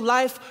spiritual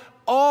life,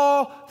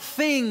 all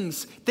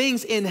things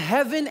in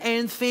heaven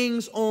and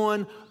things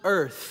on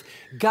earth.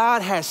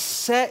 God has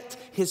set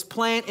his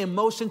plan in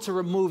motion to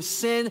remove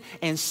sin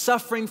and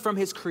suffering from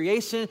his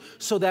creation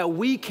so that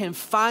we can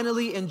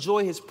finally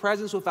enjoy his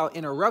presence without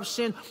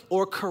interruption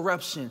or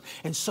corruption.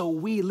 And so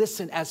we,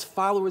 listen, as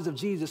followers of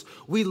Jesus,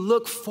 we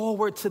look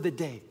forward to the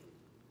day.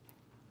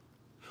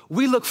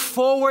 We look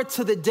forward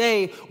to the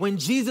day when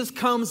Jesus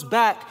comes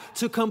back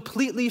to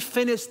completely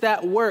finish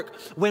that work,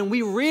 when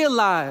we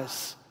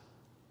realize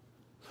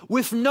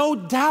with no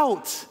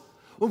doubt,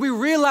 when we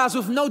realize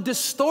with no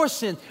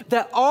distortion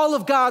that all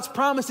of God's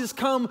promises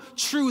come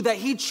true, that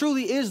he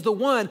truly is the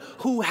one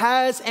who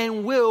has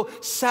and will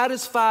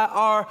satisfy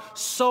our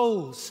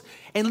souls.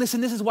 And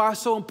listen, this is why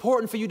it's so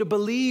important for you to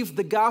believe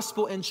the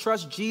gospel and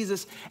trust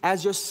Jesus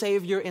as your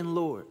Savior and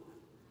Lord,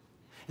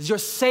 as your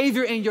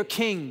Savior and your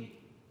King.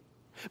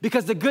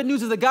 Because the good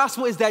news of the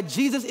gospel is that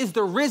Jesus is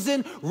the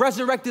risen,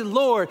 resurrected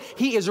Lord.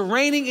 He is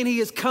reigning and he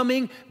is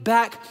coming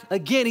back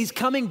again. He's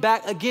coming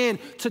back again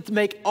to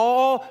make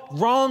all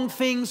wrong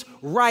things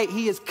right.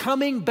 He is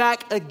coming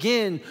back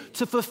again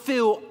to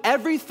fulfill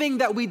everything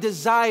that we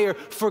desire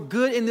for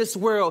good in this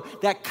world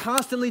that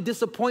constantly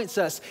disappoints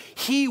us.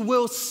 He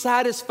will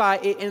satisfy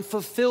it and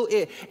fulfill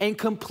it and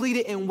complete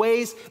it in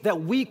ways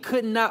that we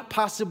could not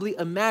possibly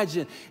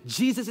imagine.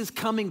 Jesus is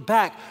coming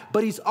back,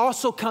 but he's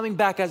also coming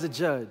back as a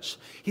judge.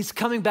 He's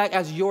coming back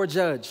as your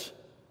judge.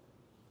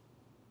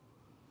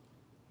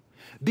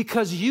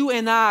 Because you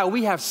and I,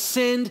 we have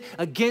sinned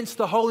against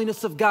the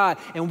holiness of God,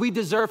 and we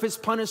deserve his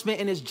punishment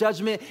and his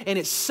judgment, and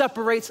it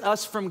separates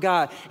us from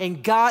God.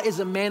 And God is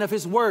a man of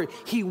his word.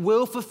 He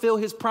will fulfill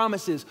his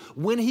promises.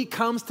 When he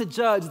comes to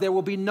judge, there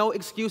will be no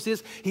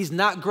excuses. He's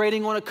not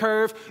grading on a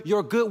curve.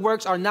 Your good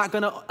works are not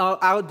going to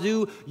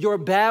outdo your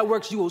bad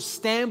works. You will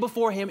stand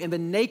before him in the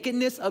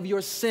nakedness of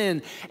your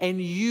sin,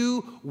 and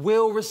you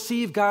will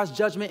receive God's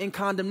judgment and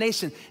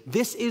condemnation.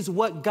 This is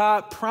what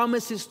God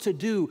promises to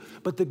do.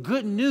 But the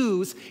good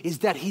news is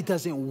that he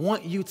doesn't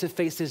want you to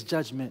face his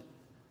judgment.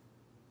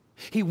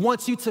 He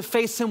wants you to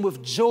face him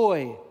with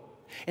joy.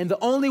 And the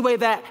only way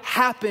that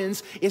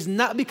happens is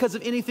not because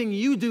of anything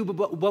you do,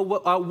 but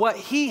what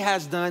he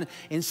has done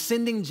in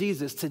sending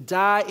Jesus to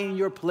die in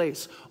your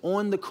place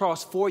on the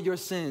cross for your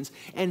sins.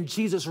 And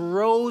Jesus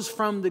rose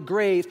from the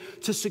grave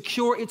to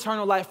secure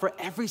eternal life for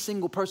every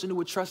single person who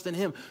would trust in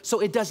him. So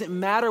it doesn't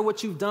matter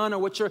what you've done or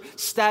what your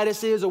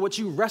status is or what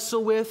you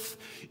wrestle with.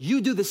 You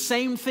do the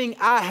same thing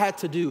I had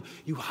to do.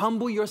 You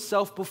humble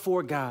yourself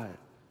before God.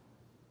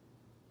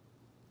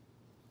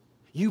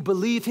 You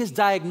believe his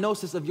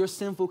diagnosis of your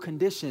sinful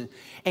condition,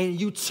 and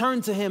you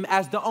turn to him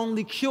as the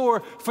only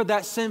cure for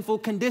that sinful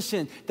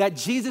condition, that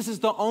Jesus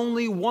is the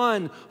only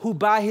one who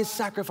by his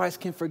sacrifice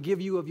can forgive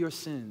you of your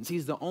sins.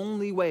 He's the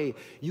only way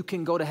you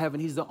can go to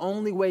heaven. He's the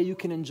only way you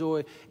can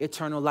enjoy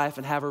eternal life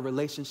and have a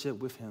relationship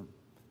with him.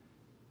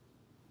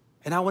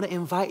 And I want to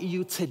invite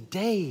you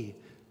today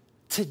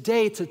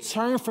to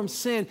turn from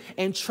sin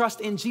and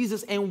trust in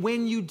Jesus. And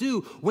when you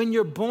do, when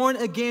you're born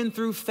again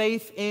through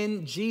faith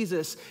in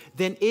Jesus,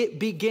 then it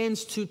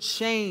begins to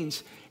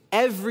change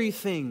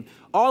everything.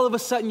 All of a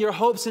sudden, your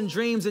hopes and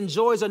dreams and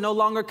joys are no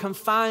longer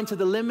confined to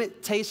the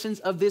limitations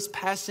of this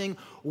passing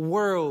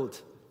world.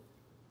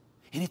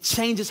 And it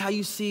changes how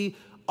you see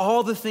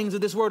all the things of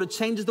this world. It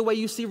changes the way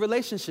you see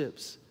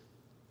relationships.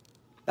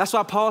 That's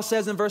why Paul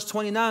says in verse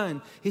 29,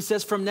 he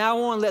says, from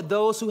now on, let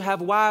those who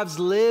have wives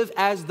live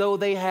as though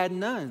they had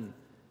none.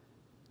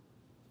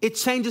 It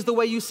changes the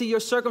way you see your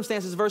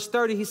circumstances. Verse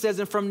 30, he says,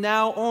 and from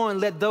now on,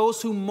 let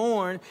those who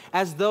mourn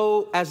as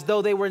though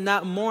they were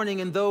not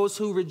mourning, and those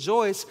who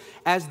rejoice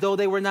as though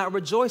they were not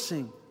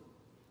rejoicing.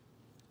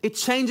 It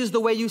changes the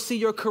way you see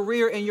your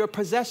career and your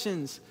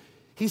possessions.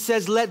 He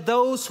says, let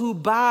those who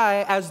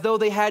buy as though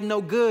they had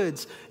no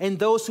goods, and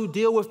those who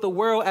deal with the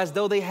world as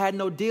though they had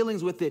no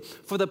dealings with it.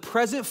 For the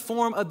present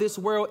form of this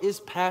world is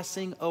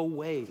passing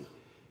away.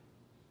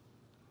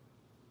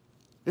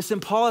 Listen,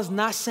 Paul is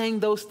not saying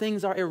those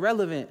things are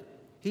irrelevant.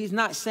 He's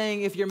not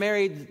saying if you're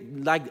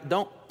married,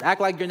 don't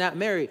act like you're not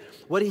married.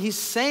 What he's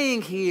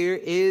saying here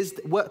is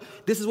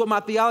this is what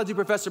my theology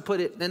professor put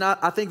it, and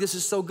I think this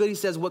is so good. He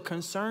says, what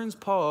concerns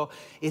Paul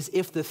is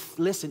if the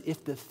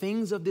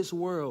things of this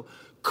world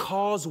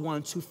cause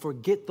one to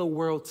forget the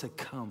world to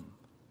come.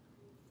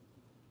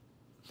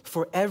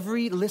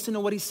 Listen to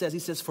what he says. He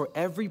says, for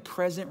every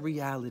present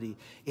reality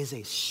is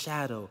a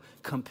shadow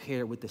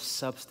compared with the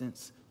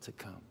substance to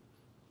come.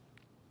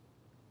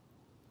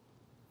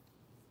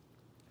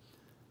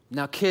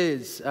 Now,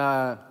 kids,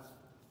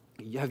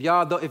 if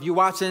you're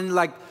watching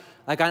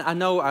Like I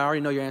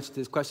already know your answer to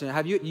this question.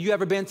 Have you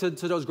ever been to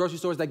those grocery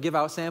stores that give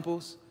out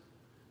samples?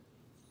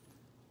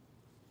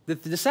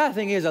 The sad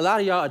thing is, a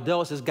lot of y'all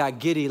adults just got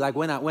giddy like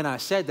when I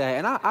said that,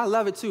 and I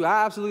love it too.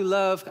 I absolutely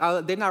love.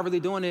 They're not really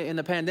doing it in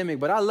the pandemic,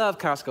 but I love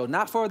Costco,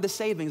 not for the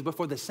savings, but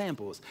for the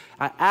samples.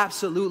 I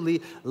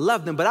absolutely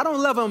love them, but I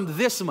don't love them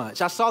this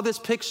much. I saw this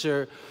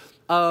picture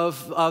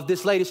of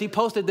this lady. She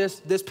posted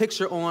this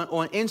picture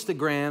on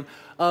Instagram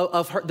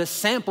of the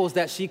samples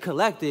that she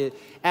collected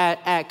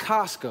at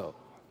Costco.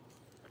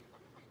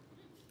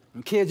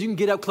 And kids, you can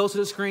get up close to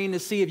the screen to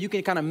see if you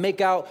can kind of make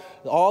out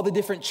all the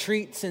different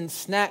treats and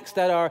snacks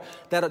that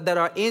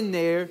are in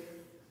there.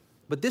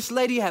 But this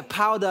lady had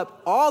piled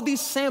up all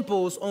these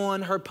samples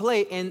on her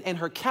plate, and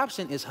her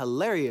caption is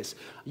hilarious.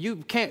 You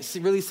can't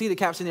really see the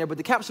caption there, but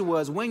the caption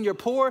was, "When you're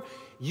poor,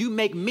 you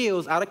make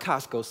meals out of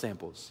Costco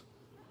samples."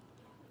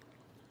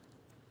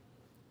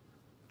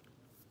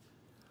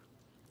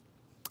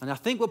 And I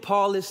think what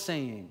Paul is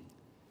saying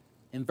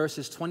in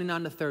verses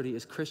 29 to 30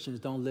 is Christians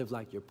don't live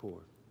like you're poor.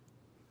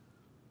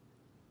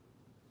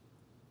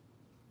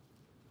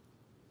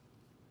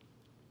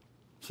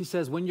 She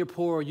says, when you're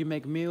poor, you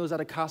make meals out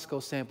of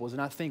Costco samples.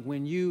 And I think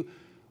when you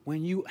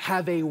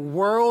have a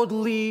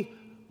worldly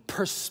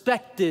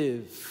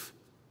perspective,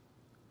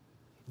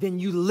 then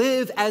you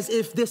live as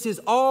if this is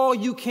all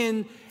you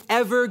can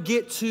ever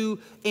get to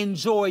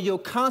enjoy. You'll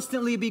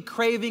constantly be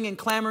craving and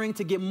clamoring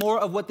to get more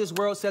of what this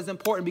world says is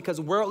important,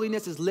 because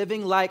worldliness is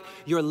living like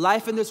your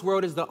life in this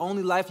world is the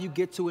only life you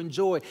get to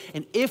enjoy.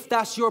 And if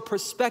that's your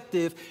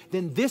perspective,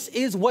 then this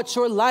is what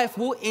your life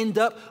will end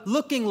up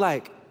looking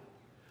like.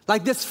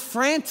 Like this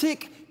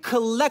frantic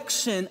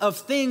collection of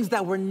things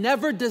that were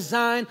never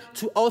designed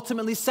to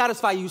ultimately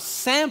satisfy you.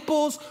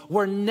 Samples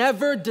were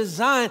never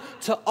designed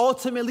to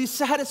ultimately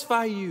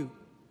satisfy you.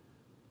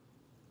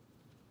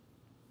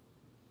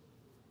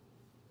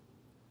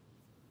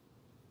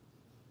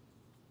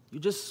 You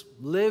just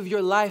live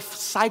your life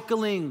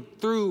cycling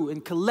through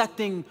and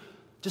collecting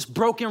just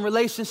broken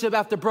relationship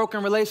after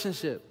broken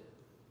relationship.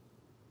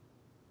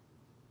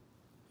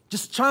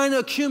 Just trying to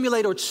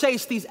accumulate or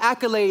chase these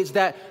accolades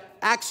that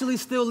actually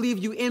still leave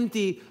you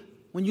empty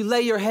when you lay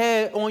your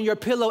head on your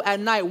pillow at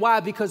night. Why?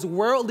 Because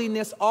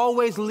worldliness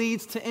always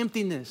leads to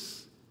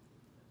emptiness.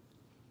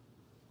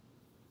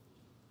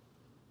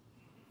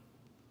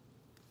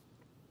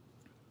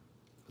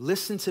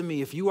 Listen to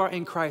me. If you are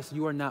in Christ,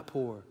 you are not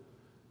poor.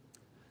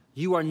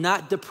 You are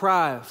not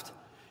deprived.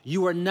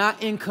 You are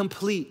not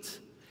incomplete.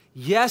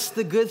 Yes,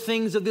 the good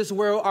things of this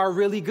world are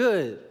really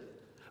good.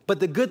 But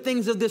the good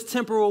things of this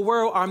temporal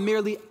world are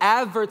merely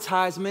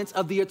advertisements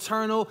of the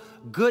eternal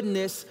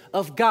goodness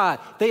of God.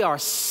 They are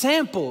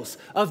samples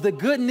of the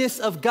goodness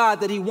of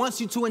God that He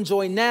wants you to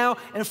enjoy now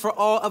and for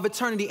all of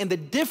eternity. And the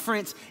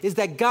difference is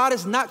that God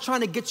is not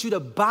trying to get you to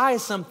buy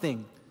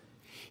something.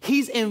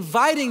 He's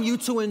inviting you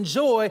to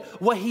enjoy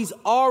what He's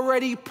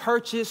already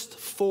purchased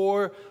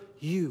for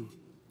you.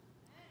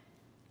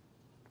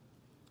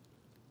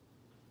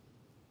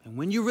 And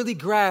when you really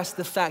grasp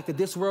the fact that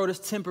this world is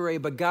temporary,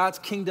 but God's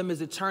kingdom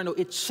is eternal,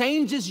 it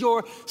changes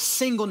your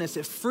singleness.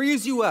 It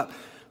frees you up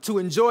to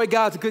enjoy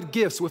God's good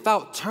gifts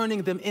without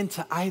turning them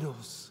into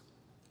idols.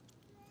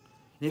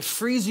 And it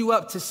frees you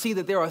up to see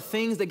that there are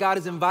things that God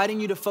is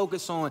inviting you to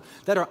focus on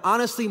that are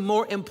honestly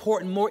more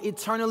important, more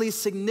eternally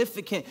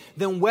significant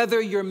than whether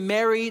you're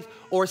married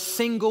or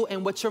single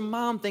and what your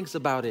mom thinks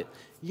about it.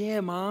 Yeah,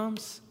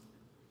 moms.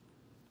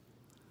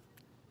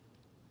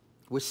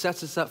 Which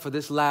sets us up for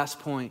this last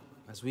point.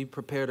 As we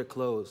prepare to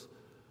close,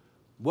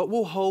 what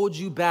will hold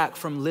you back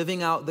from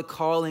living out the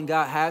calling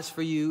God has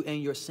for you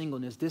in your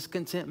singleness?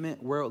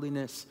 Discontentment,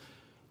 worldliness,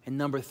 and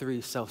number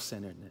 3,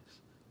 self-centeredness.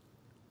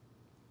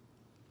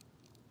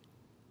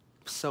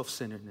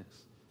 Self-centeredness.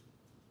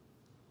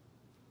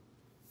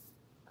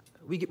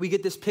 We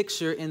get this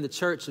picture in the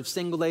church of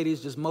single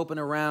ladies just moping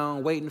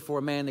around, waiting for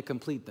a man to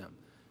complete them.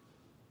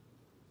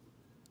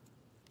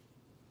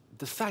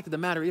 The fact of the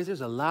matter is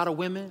there's a lot of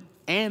women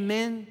and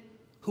men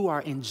who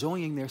are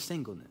enjoying their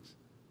singleness.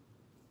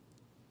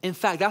 In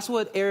fact, that's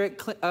what Eric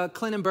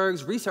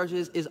Klinenberg's research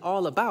is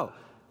all about.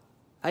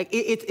 Like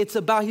it's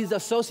about, he's a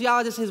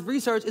sociologist, his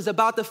research is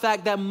about the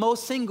fact that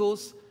most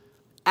singles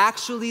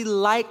actually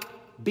like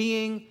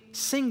being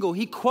single.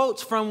 He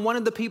quotes from one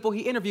of the people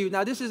he interviewed.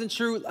 Now, this isn't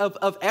true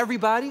of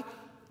everybody.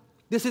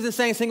 This isn't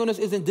saying singleness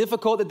isn't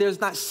difficult, that there's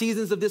not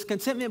seasons of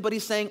discontentment, but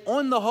he's saying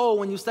on the whole,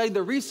 when you study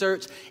the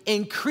research,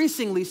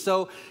 increasingly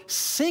so,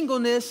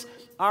 singleness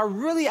are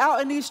really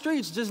out in these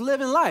streets just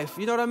living life.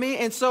 You know what I mean?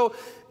 And so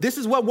this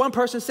is what one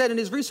person said in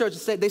his research.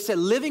 They said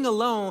living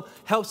alone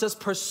helps us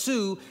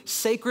pursue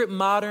sacred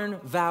modern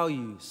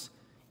values,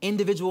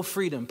 individual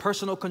freedom,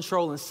 personal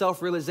control, and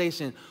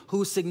self-realization,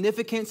 whose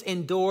significance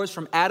endures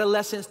from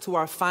adolescence to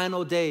our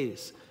final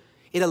days.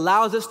 It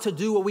allows us to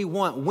do what we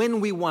want,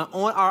 when we want,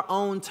 on our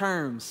own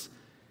terms.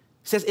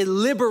 It says it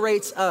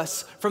liberates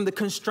us from the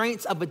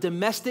constraints of a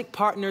domestic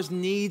partner's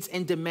needs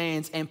and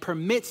demands and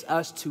permits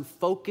us to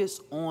focus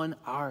on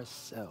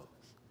ourselves.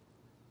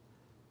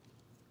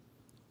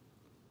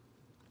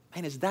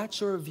 And is that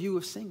your view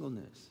of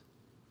singleness?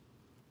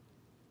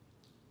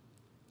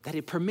 that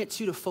it permits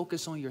you to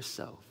focus on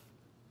yourself.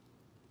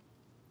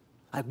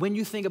 Like when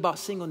you think about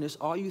singleness,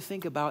 all you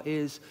think about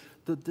is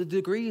the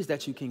degrees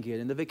that you can get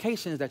and the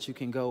vacations that you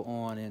can go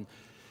on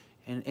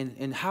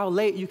and how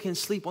late you can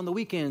sleep on the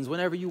weekends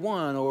whenever you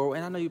want.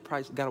 And I know you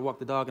probably got to walk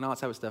the dog and all that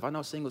type of stuff. I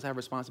know singles have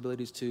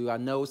responsibilities too. I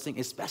know,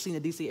 especially in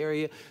the D.C.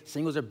 area,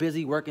 singles are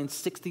busy working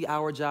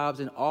 60-hour jobs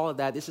and all of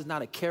that. This is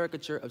not a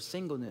caricature of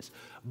singleness.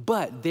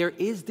 But there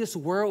is this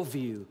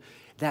worldview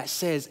that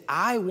says,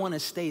 I want to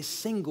stay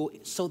single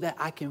so that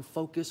I can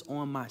focus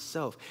on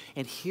myself.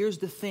 And here's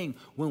the thing.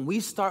 When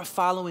we start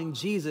following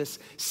Jesus,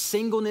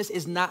 singleness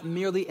is not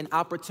merely an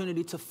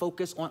opportunity to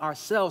focus on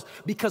ourselves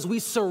because we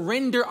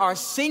surrender our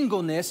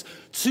singleness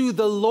to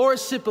the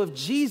lordship of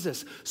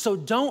Jesus. So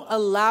don't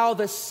allow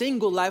the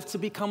single life to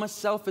become a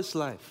selfish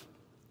life.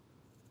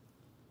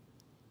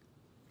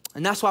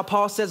 And that's why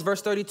Paul says,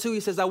 verse 32, he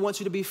says, I want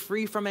you to be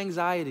free from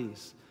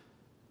anxieties.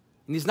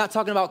 And he's not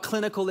talking about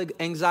clinical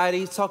anxiety.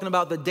 He's talking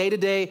about the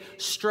day-to-day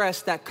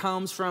stress that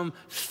comes from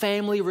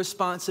family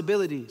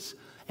responsibilities.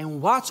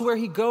 And watch where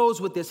he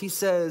goes with this. He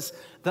says,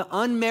 the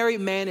unmarried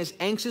man is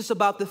anxious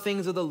about the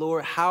things of the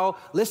Lord, how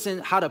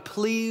to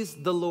please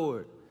the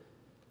Lord.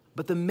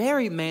 But the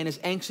married man is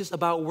anxious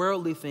about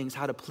worldly things,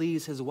 how to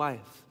please his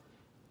wife.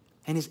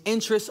 And his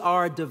interests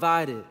are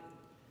divided.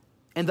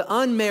 And the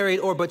unmarried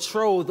or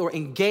betrothed or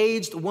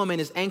engaged woman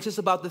is anxious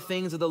about the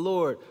things of the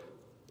Lord.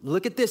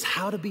 Look at this,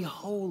 how to be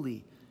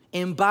holy,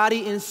 in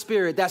body and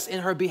spirit. That's in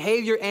her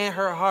behavior and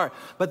her heart.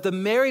 But the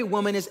married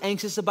woman is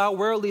anxious about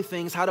worldly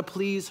things, how to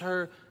please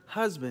her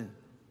husband.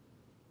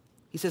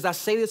 He says, I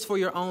say this for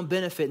your own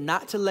benefit,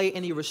 not to lay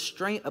any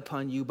restraint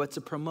upon you, but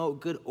to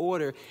promote good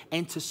order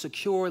and to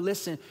secure,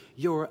 listen,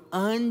 your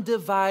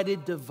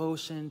undivided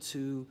devotion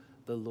to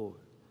the Lord.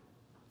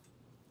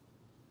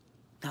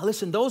 Now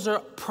listen, those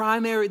are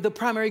the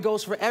primary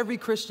goals for every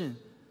Christian.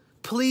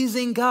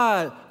 Pleasing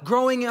God,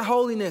 growing in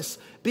holiness,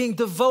 being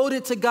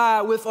devoted to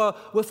God with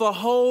a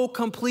whole,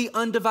 complete,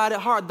 undivided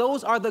heart.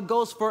 Those are the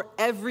goals for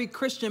every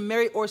Christian,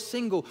 married or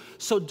single.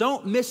 So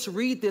don't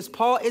misread this.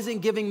 Paul isn't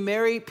giving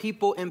married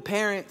people and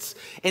parents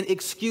an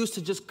excuse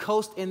to just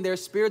coast in their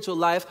spiritual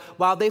life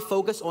while they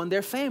focus on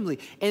their family.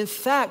 In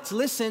fact,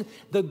 listen,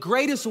 the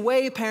greatest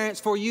way, parents,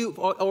 for you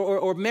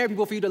or married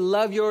people, for you to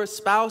love your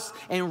spouse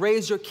and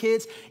raise your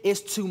kids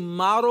is to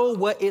model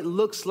what it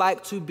looks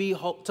like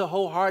to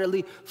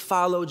wholeheartedly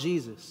follow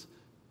Jesus.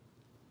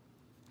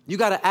 You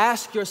got to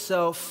ask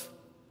yourself,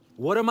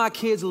 what are my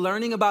kids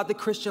learning about the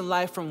Christian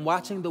life from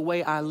watching the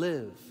way I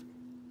live?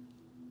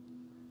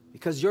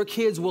 Because your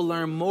kids will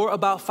learn more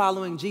about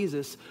following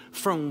Jesus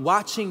from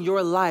watching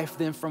your life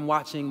than from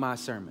watching my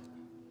sermon.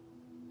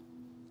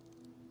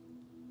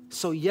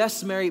 So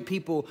yes, married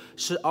people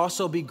should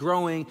also be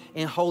growing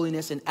in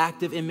holiness and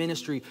active in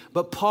ministry.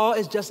 But Paul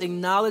is just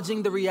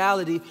acknowledging the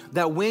reality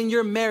that when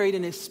you're married,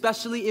 and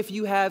especially if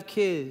you have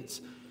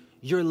kids,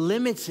 you're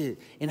limited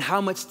in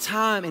how much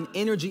time and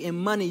energy and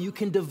money you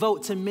can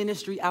devote to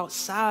ministry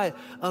outside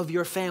of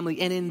your family.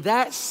 And in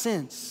that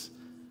sense,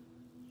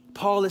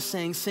 Paul is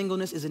saying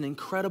singleness is an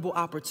incredible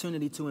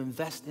opportunity to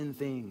invest in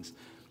things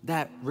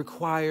that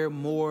require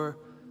more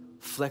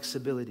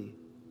flexibility.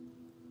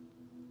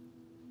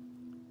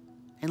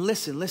 And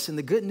listen,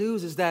 the good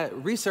news is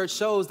that research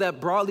shows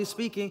that, broadly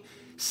speaking,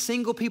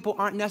 single people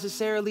aren't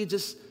necessarily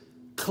just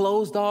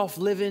closed off,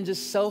 living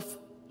just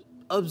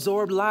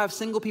self-absorbed lives.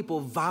 Single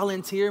people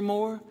volunteer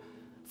more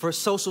for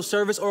social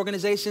service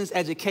organizations,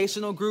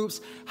 educational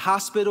groups,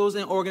 hospitals,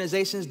 and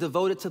organizations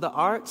devoted to the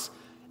arts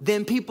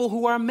than people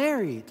who are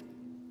married.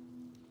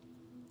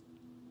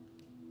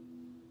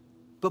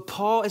 But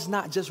Paul is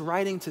not just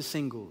writing to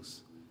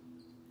singles.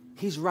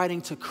 He's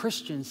writing to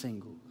Christian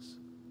singles.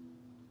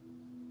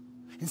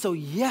 And so,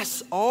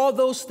 yes, all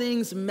those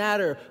things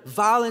matter.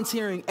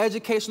 Volunteering,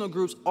 educational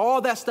groups,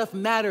 all that stuff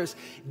matters.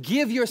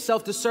 Give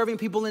yourself to serving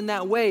people in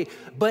that way.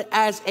 But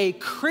as a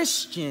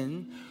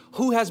Christian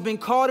who has been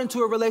called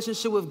into a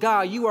relationship with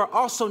God, you are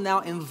also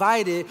now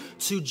invited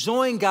to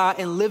join God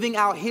in living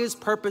out his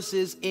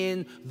purposes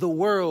in the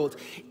world,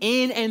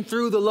 in and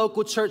through the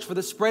local church for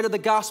the spread of the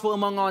gospel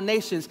among all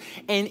nations.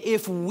 And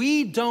if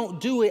we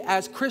don't do it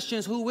as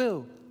Christians, who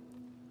will?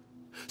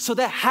 So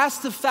that has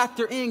to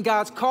factor in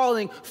God's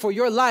calling for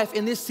your life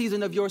in this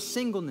season of your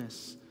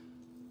singleness.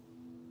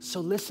 So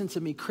listen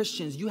to me,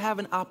 Christians, you have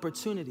an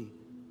opportunity.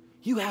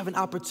 You have an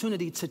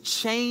opportunity to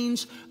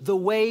change the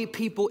way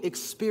people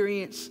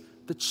experience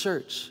the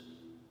church.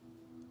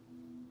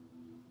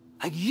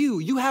 Like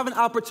you have an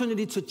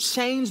opportunity to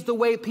change the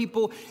way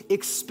people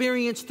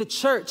experience the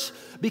church,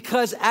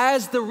 because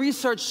as the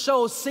research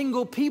shows,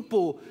 single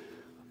people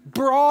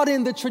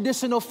broaden the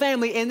traditional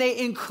family, and they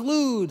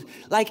include,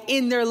 like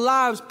in their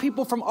lives,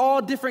 people from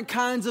all different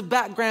kinds of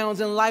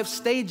backgrounds and life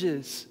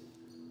stages.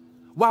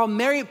 While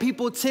married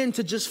people tend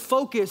to just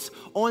focus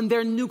on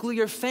their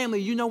nuclear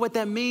family. You know what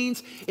that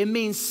means? It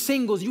means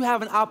singles, you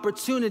have an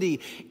opportunity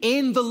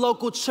in the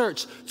local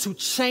church to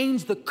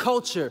change the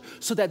culture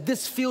so that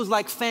this feels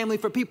like family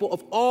for people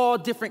of all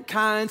different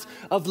kinds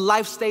of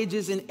life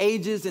stages and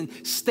ages and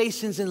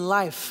stations in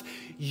life.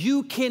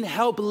 you can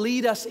help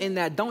lead us in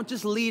that. Don't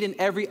just lead in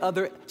every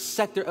other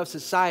sector of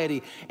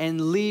society and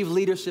leave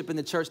leadership in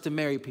the church to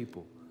married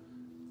people.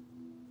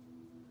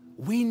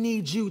 We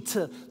need you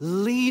to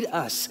lead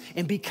us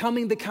in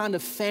becoming the kind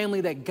of family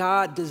that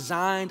God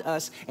designed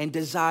us and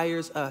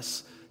desires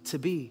us to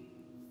be.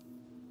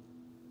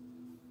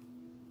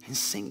 And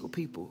single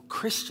people,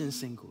 Christian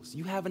singles,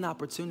 you have an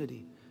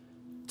opportunity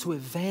to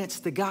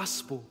advance the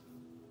gospel.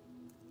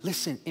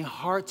 Listen, in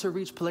hard to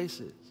reach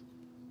places.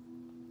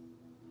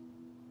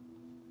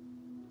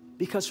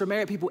 Because for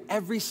married people,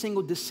 every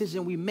single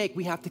decision we make,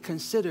 we have to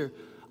consider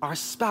our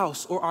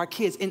spouse or our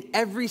kids in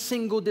every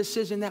single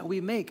decision that we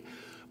make.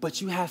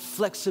 But you have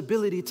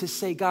flexibility to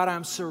say, God,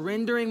 I'm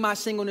surrendering my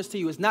singleness to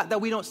you. It's not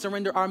that we don't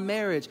surrender our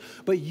marriage,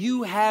 but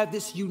you have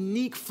this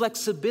unique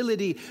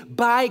flexibility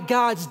by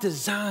God's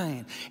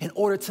design in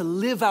order to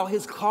live out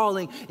his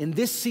calling in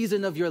this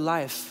season of your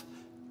life.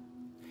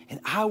 And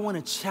I want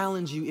to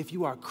challenge you, if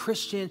you are a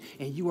Christian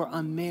and you are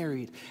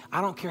unmarried, I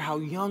don't care how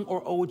young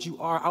or old you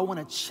are, I want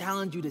to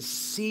challenge you to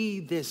see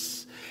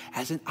this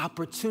as an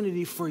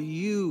opportunity for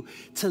you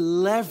to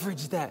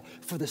leverage that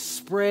for the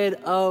spread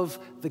of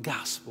the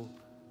gospel.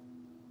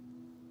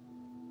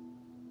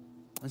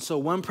 And so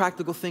one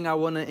practical thing I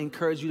want to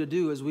encourage you to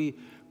do as we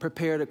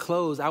prepare to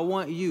close, I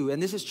want you,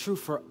 and this is true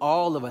for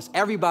all of us,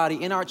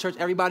 everybody in our church,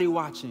 everybody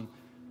watching,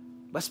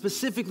 but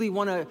specifically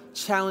want to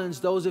challenge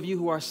those of you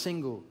who are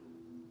single.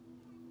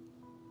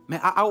 Man,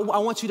 I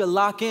want you to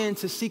lock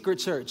into Secret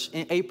Church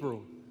in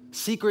April.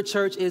 Secret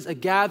Church is a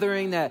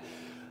gathering that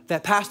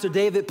Pastor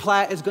David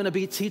Platt is going to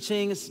be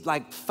teaching. It's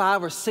like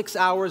 5 or 6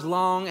 hours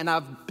long, and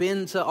I've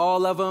been to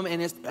all of them,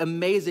 and it's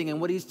amazing.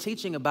 And what he's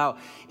teaching about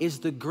is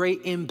the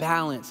great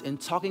imbalance and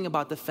talking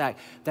about the fact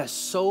that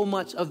so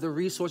much of the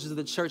resources of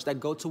the church that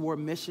go toward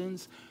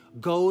missions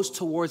goes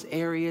towards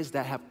areas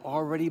that have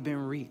already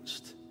been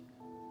reached,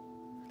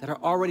 that are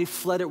already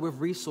flooded with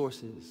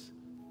resources.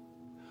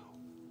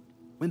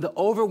 When the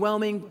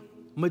overwhelming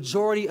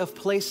majority of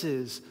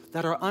places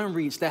that are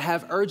unreached, that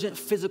have urgent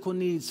physical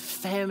needs,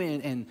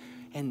 famine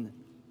and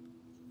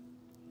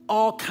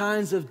all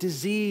kinds of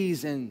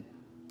disease and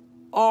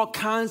all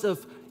kinds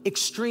of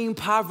extreme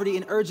poverty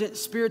and urgent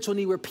spiritual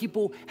need where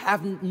people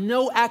have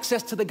no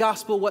access to the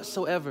gospel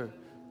whatsoever,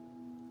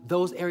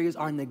 those areas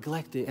are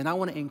neglected. And I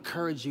want to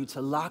encourage you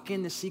to lock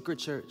in the Secret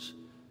Church,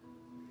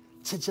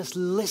 to just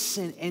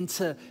listen and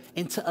to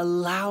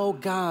allow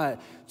God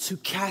to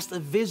cast a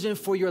vision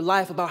for your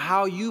life about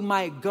how you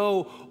might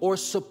go or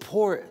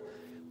support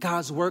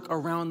God's work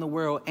around the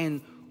world.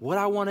 And what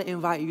I want to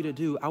invite you to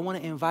do, I want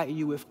to invite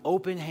you with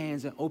open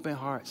hands and open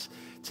hearts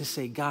to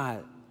say,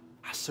 God,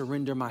 I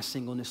surrender my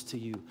singleness to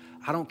you.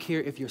 I don't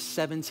care if you're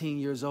 17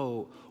 years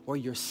old or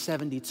you're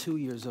 72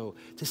 years old,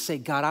 to say,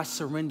 God, I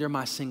surrender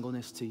my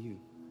singleness to you.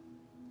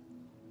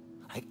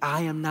 Like,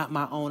 I am not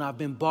my own. I've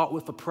been bought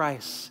with a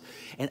price.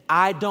 And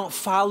I don't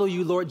follow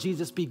you, Lord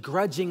Jesus,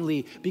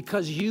 begrudgingly,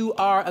 because you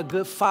are a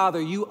good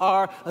father. You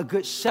are a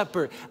good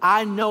shepherd.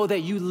 I know that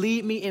you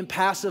lead me in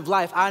passive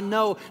life. I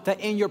know that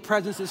in your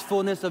presence is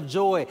fullness of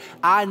joy.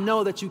 I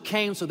know that you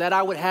came so that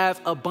I would have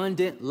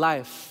abundant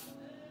life.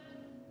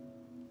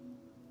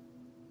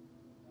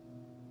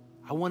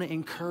 I want to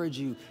encourage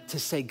you to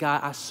say,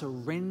 God, I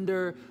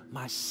surrender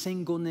my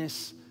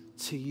singleness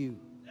to you.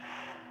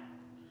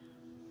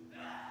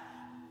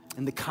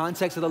 In the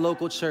context of the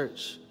local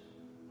church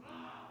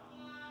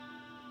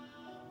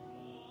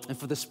and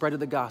for the spread of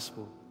the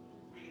gospel.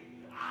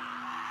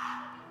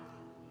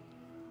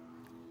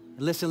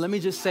 And listen, let me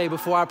just say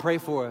before I pray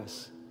for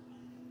us,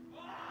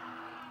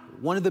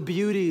 one of the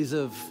beauties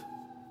of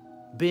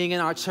being in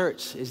our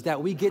church is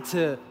that we get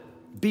to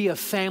be a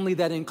family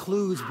that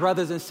includes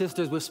brothers and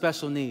sisters with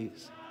special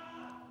needs.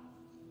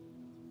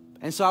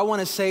 And so I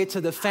want to say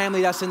to the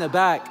family that's in the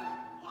back,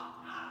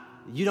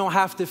 you don't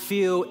have to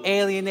feel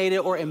alienated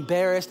or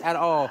embarrassed at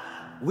all.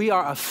 We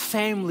are a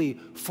family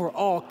for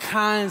all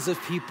kinds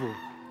of people.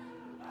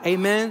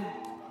 Amen?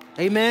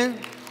 Amen?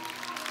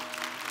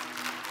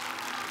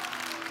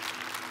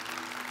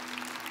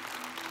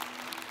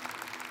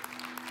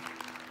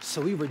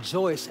 So we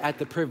rejoice at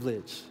the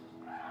privilege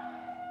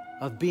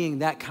of being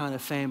that kind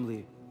of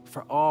family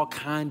for all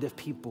kind of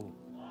people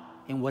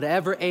in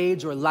whatever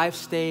age or life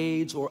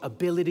stage or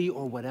ability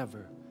or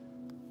whatever.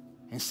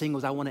 And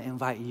singles, I want to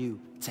invite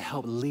you to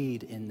help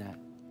lead in that.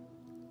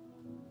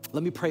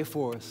 Let me pray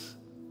for us.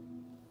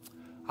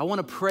 I want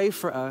to pray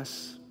for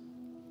us.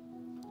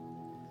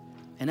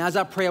 And as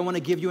I pray, I want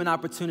to give you an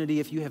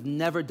opportunity, if you have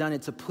never done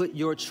it, to put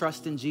your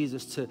trust in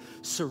Jesus, to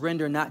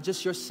surrender not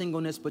just your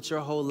singleness, but your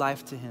whole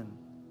life to him.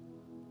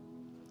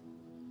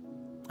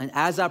 And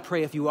as I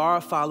pray, if you are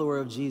a follower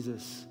of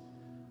Jesus,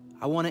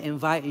 I want to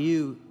invite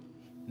you,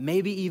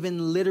 maybe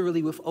even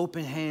literally with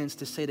open hands,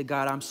 to say to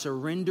God, I'm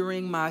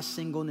surrendering my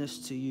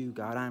singleness to you,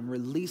 God. I'm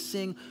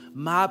releasing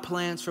my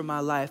plans for my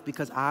life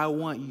because I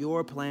want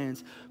your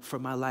plans for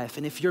my life.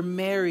 And if you're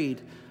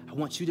married, I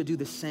want you to do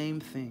the same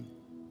thing.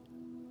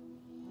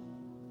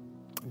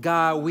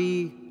 God,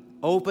 we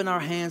open our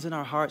hands and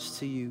our hearts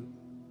to you.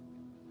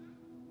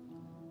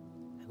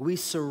 We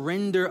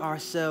surrender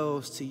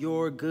ourselves to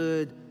your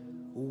good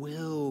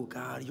will,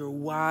 God, your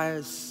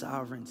wise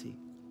sovereignty.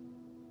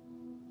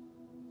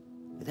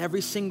 That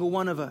every single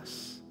one of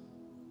us,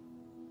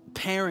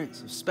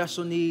 parents of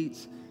special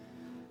needs,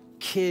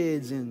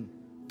 kids and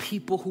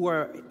people who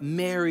are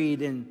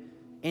married and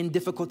in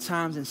difficult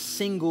times, and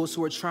singles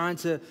who are trying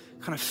to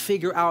kind of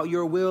figure out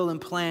your will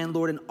and plan,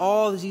 Lord, in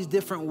all these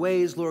different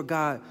ways, Lord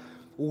God,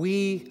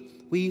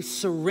 we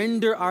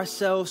surrender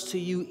ourselves to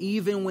you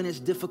even when it's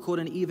difficult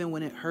and even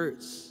when it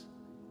hurts.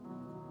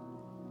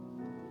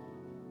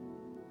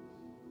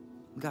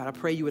 God, I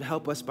pray you would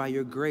help us by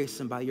your grace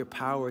and by your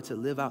power to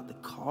live out the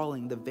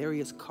calling, the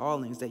various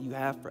callings that you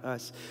have for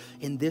us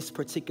in this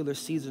particular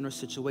season or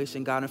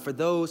situation, God. And for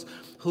those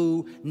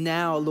who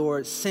now,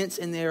 Lord, sense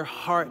in their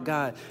heart,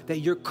 God, that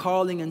you're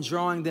calling and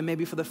drawing them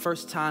maybe for the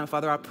first time,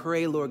 Father, I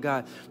pray, Lord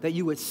God, that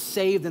you would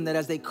save them, that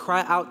as they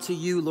cry out to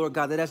you, Lord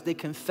God, that as they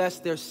confess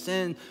their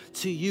sin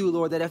to you,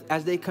 Lord, that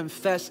as they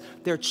confess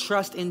their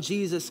trust in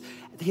Jesus,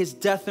 his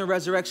death and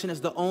resurrection is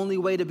the only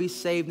way to be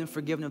saved and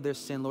forgiven of their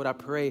sin. Lord, I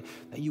pray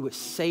that you would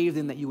save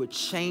them, that you would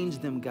change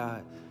them,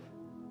 God.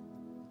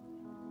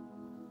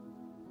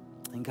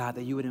 And God,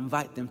 that you would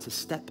invite them to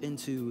step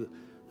into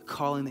the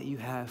calling that you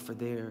have for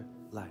their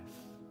life.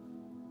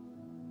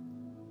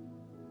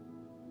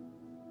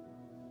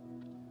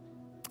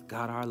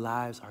 God, our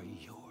lives are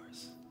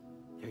yours.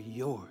 They're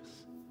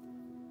yours.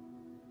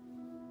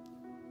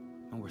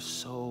 And we're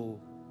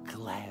so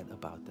glad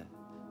about that.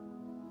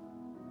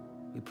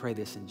 We pray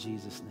this in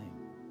Jesus'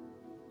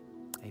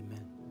 name.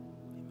 Amen.